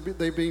 Where was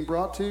they being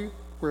brought to?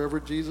 Wherever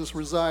Jesus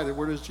resided.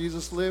 Where does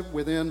Jesus live?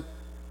 Within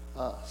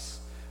us.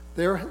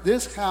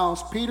 This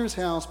house, Peter's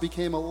house,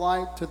 became a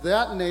light to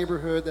that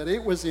neighborhood that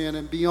it was in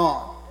and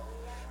beyond.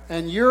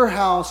 And your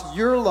house,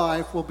 your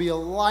life will be a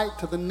light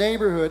to the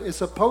neighborhood. It's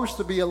supposed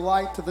to be a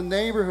light to the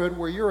neighborhood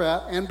where you're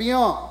at and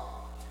beyond.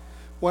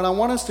 What I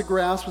want us to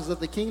grasp is that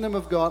the kingdom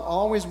of God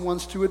always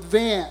wants to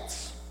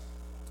advance.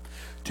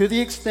 To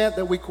the extent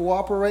that we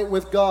cooperate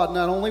with God,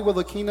 not only will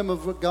the kingdom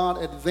of God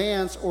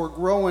advance or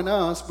grow in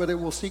us, but it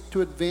will seek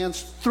to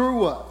advance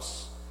through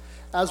us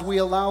as we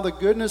allow the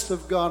goodness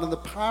of God and the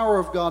power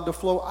of God to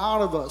flow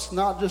out of us,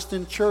 not just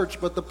in church,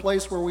 but the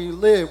place where we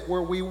live,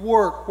 where we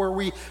work, where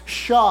we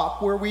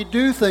shop, where we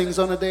do things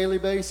on a daily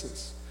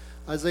basis.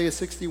 Isaiah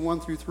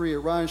 61:3.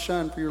 Arise,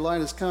 shine, for your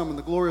light has come, and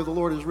the glory of the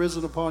Lord is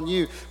risen upon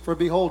you. For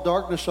behold,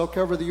 darkness shall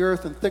cover the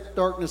earth, and thick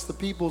darkness the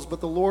peoples, but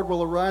the Lord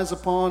will arise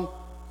upon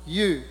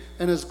you,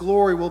 and his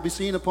glory will be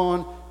seen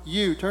upon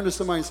you. Turn to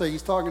somebody and say,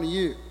 he's talking to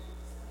you.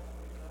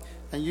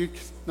 And you,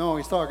 no,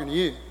 he's talking to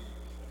you.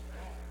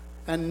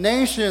 And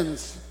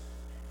nations,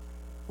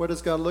 what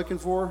is God looking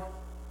for?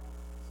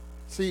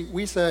 See,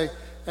 we say,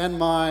 and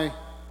my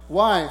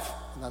wife,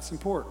 and that's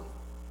important.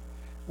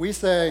 We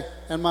say,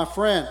 and my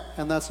friend,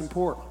 and that's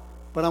important.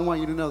 But I want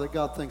you to know that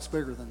God thinks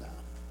bigger than that.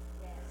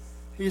 Yes.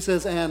 He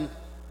says, and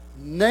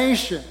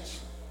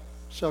nations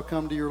shall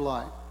come to your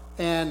light,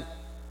 and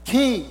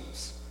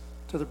kings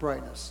to the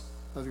brightness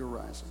of your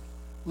rising.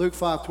 Luke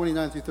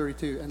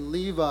 5:29-32. And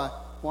Levi,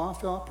 well, I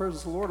feel I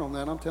praise the Lord on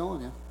that, I'm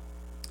telling you.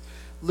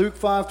 Luke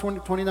 5,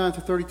 29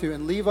 through 32.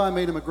 And Levi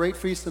made him a great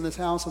feast in his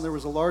house, and there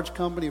was a large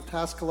company of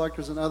tax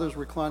collectors and others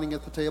reclining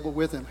at the table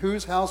with him.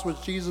 Whose house was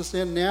Jesus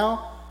in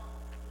now?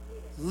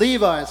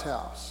 Levi's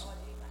house.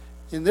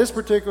 In this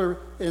particular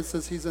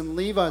instance, he's in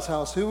Levi's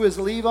house. Who is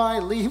Levi?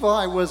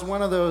 Levi was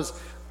one of those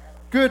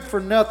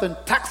good-for-nothing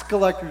tax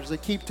collectors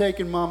that keep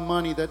taking my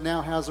money that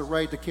now has a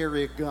right to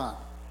carry a gun.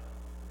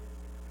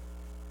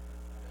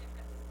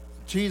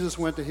 Jesus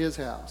went to his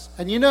house.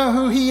 And you know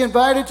who he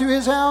invited to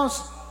his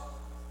house?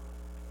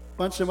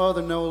 Bunch of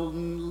other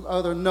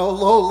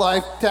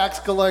low-life tax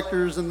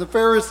collectors, and the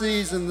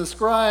Pharisees and the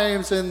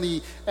scribes and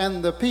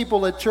the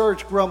people at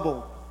church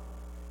grumbled.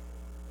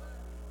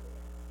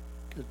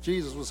 Because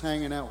Jesus was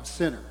hanging out with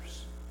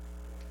sinners.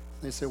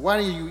 They said, why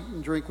do you eat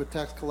and drink with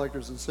tax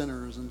collectors and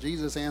sinners? And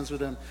Jesus answered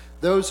them,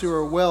 those who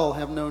are well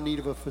have no need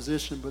of a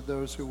physician, but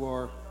those who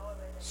are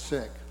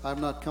sick. I have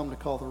not come to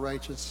call the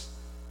righteous,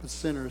 but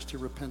sinners to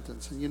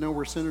repentance. And you know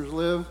where sinners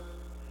live?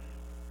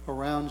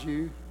 Around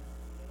you.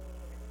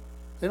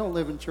 They don't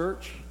live in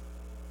church.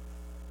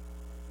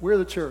 We're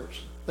the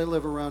church. They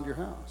live around your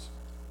house.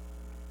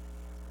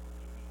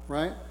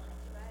 Right?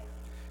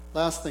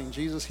 Last thing,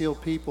 Jesus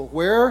healed people.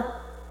 Where?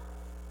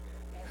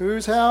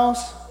 Whose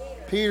house?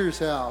 Peter's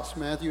house.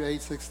 Matthew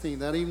 8:16.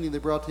 That evening they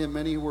brought to him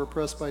many who were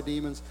oppressed by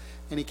demons,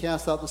 and he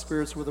cast out the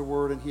spirits with a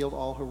word and healed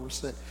all who were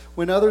sick.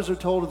 When others are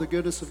told of the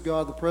goodness of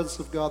God, the presence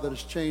of God that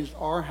has changed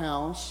our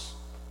house,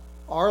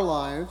 our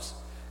lives,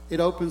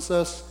 it opens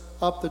us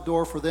up the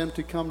door for them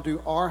to come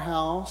to our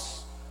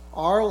house,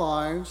 our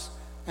lives,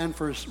 and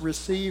for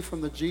receive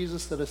from the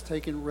Jesus that has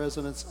taken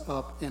residence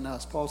up in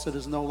us. Paul said, it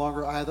is no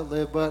longer I that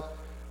live, but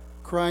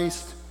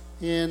Christ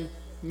in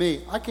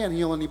me. I can't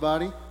heal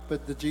anybody,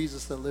 but the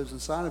Jesus that lives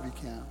inside of you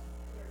can.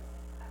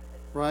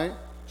 Right?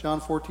 John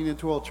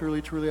 14:12,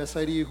 truly, truly, I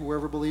say to you,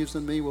 whoever believes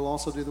in me will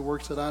also do the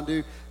works that I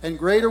do, and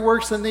greater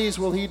works than these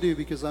will he do,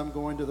 because I'm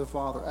going to the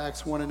Father.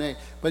 Acts 1:8.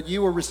 But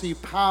you will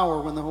receive power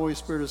when the Holy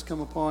Spirit has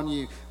come upon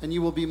you, and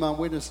you will be my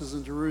witnesses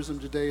in Jerusalem,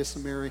 Judea,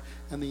 Samaria,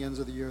 and the ends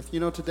of the earth. You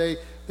know, today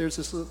there's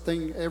this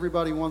thing,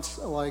 everybody wants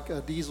like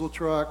a diesel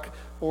truck,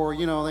 or,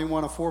 you know, they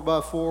want a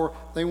 4x4,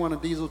 they want a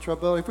diesel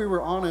truck. But if we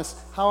were honest,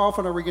 how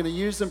often are we going to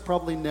use them?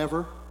 Probably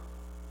never.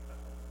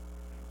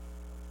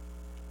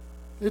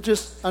 It's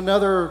just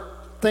another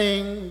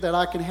thing that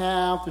I can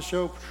have to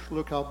show,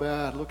 look how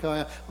bad, look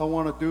how I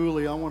want a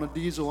dually, I want a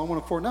diesel, I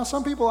want a Ford. Now,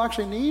 some people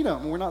actually need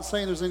them. We're not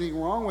saying there's anything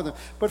wrong with them.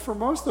 But for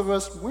most of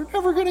us, we're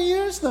never going to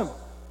use them.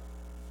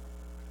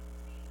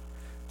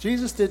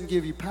 Jesus didn't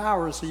give you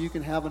power so you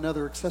can have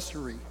another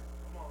accessory.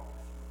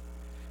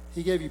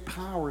 He gave you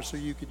power so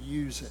you could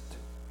use it.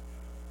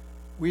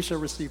 We shall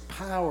receive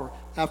power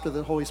after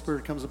the Holy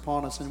Spirit comes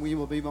upon us, and we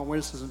will be my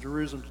witnesses in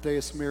Jerusalem,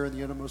 Judea, Samaria, and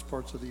the uttermost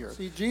parts of the earth.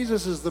 See,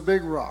 Jesus is the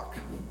big rock,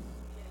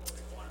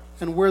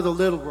 and we're the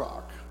little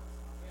rock,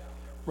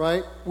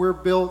 right? We're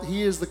built,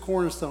 he is the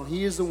cornerstone.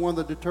 He is the one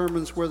that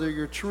determines whether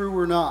you're true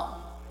or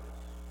not.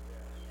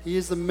 He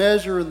is the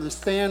measure and the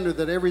standard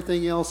that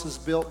everything else is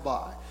built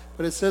by.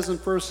 But it says in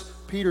 1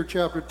 Peter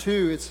chapter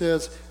 2, it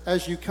says,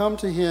 as you come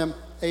to him,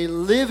 a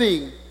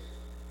living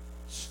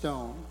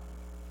stone.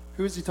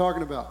 Who is he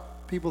talking about?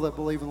 People that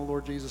believe in the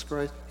Lord Jesus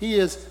Christ. He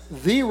is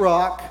the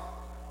rock.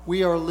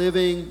 We are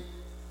living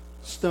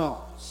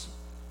stones,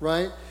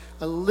 right?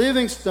 A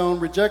living stone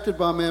rejected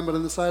by man, but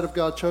in the sight of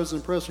God chosen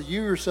and precious.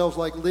 You yourselves,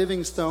 like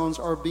living stones,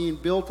 are being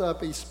built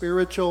up a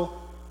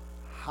spiritual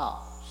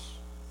house.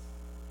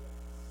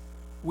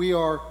 We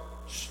are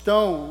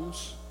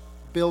stones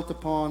built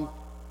upon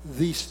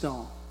the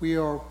stone. We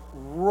are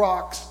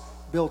rocks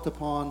built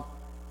upon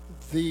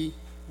the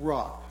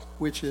rock,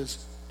 which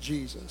is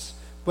Jesus.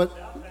 But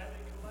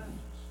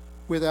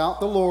without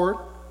the Lord,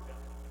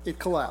 it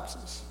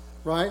collapses,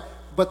 right?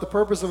 But the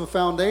purpose of a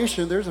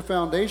foundation, there's a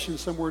foundation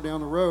somewhere down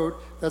the road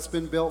that's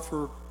been built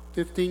for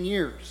 15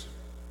 years.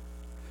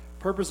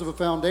 Purpose of a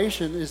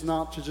foundation is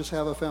not to just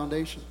have a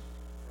foundation.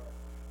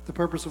 The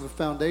purpose of a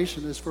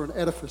foundation is for an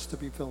edifice to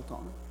be built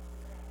on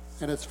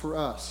it. And it's for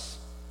us,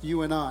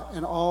 you and I,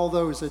 and all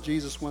those that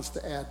Jesus wants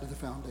to add to the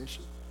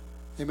foundation.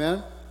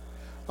 Amen?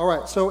 All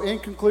right, so in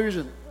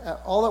conclusion,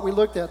 all that we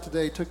looked at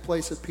today took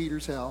place at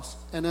Peter's house.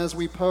 And as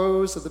we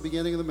posed at the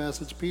beginning of the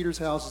message, Peter's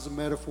house is a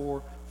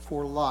metaphor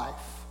for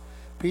life.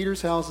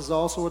 Peter's house is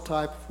also a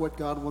type of what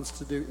God wants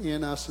to do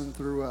in us and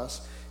through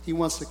us. He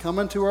wants to come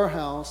into our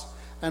house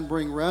and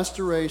bring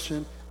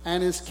restoration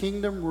and his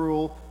kingdom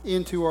rule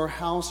into our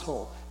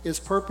household. His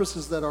purpose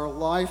is that our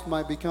life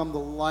might become the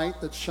light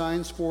that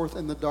shines forth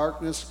in the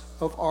darkness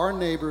of our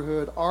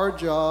neighborhood, our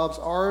jobs,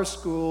 our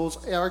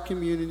schools, our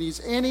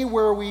communities,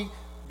 anywhere we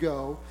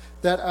go,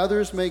 that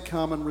others may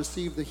come and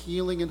receive the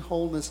healing and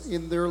wholeness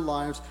in their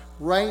lives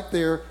right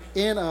there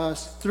in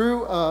us,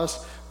 through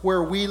us,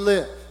 where we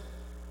live.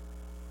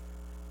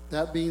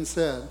 That being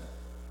said,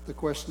 the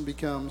question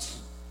becomes,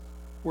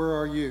 where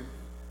are you?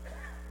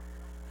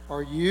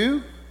 Are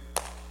you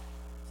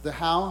the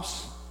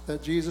house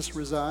that Jesus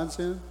resides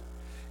in?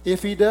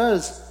 If he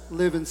does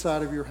live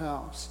inside of your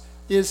house,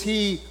 is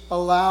he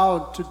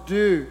allowed to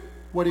do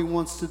what he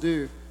wants to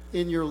do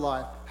in your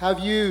life? Have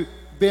you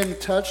been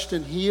touched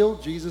and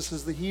healed, Jesus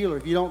is the healer.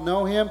 If you don't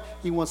know him,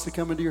 he wants to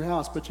come into your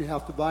house, but you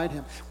have to invite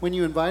him. When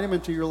you invite him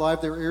into your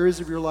life, there are areas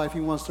of your life he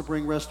wants to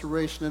bring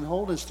restoration and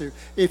wholeness to.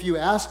 If you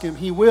ask him,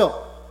 he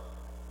will.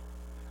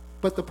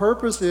 But the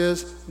purpose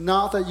is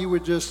not that you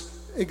would just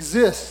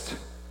exist.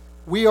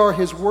 We are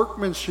his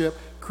workmanship,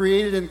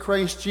 created in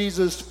Christ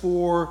Jesus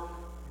for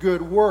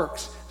good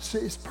works.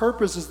 His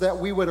purpose is that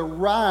we would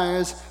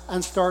arise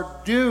and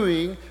start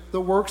doing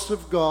the works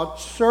of God,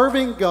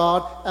 serving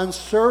God and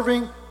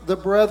serving the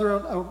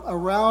brethren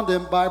around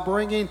him by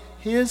bringing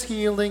his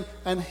healing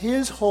and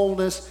his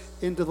wholeness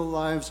into the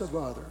lives of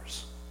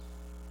others.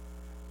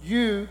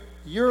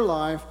 Your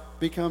life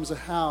becomes a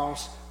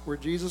house where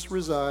Jesus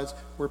resides,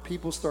 where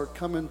people start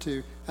coming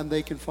to, and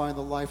they can find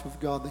the life of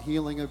God, the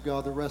healing of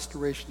God, the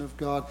restoration of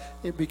God,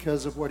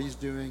 because of what he's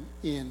doing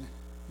in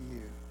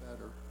you.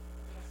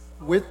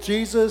 With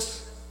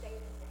Jesus,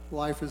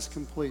 life is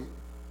complete.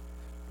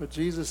 But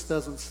Jesus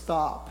doesn't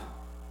stop.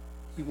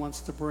 He wants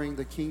to bring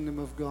the kingdom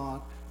of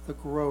God, the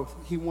growth.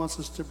 He wants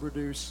us to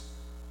produce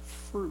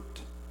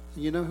fruit.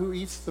 And you know who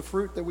eats the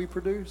fruit that we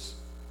produce?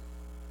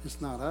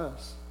 It's not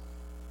us.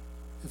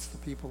 It's the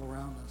people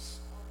around us.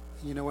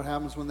 And you know what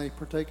happens when they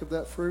partake of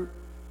that fruit?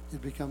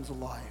 It becomes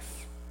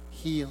life,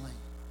 healing,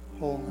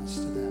 wholeness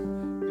to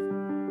them.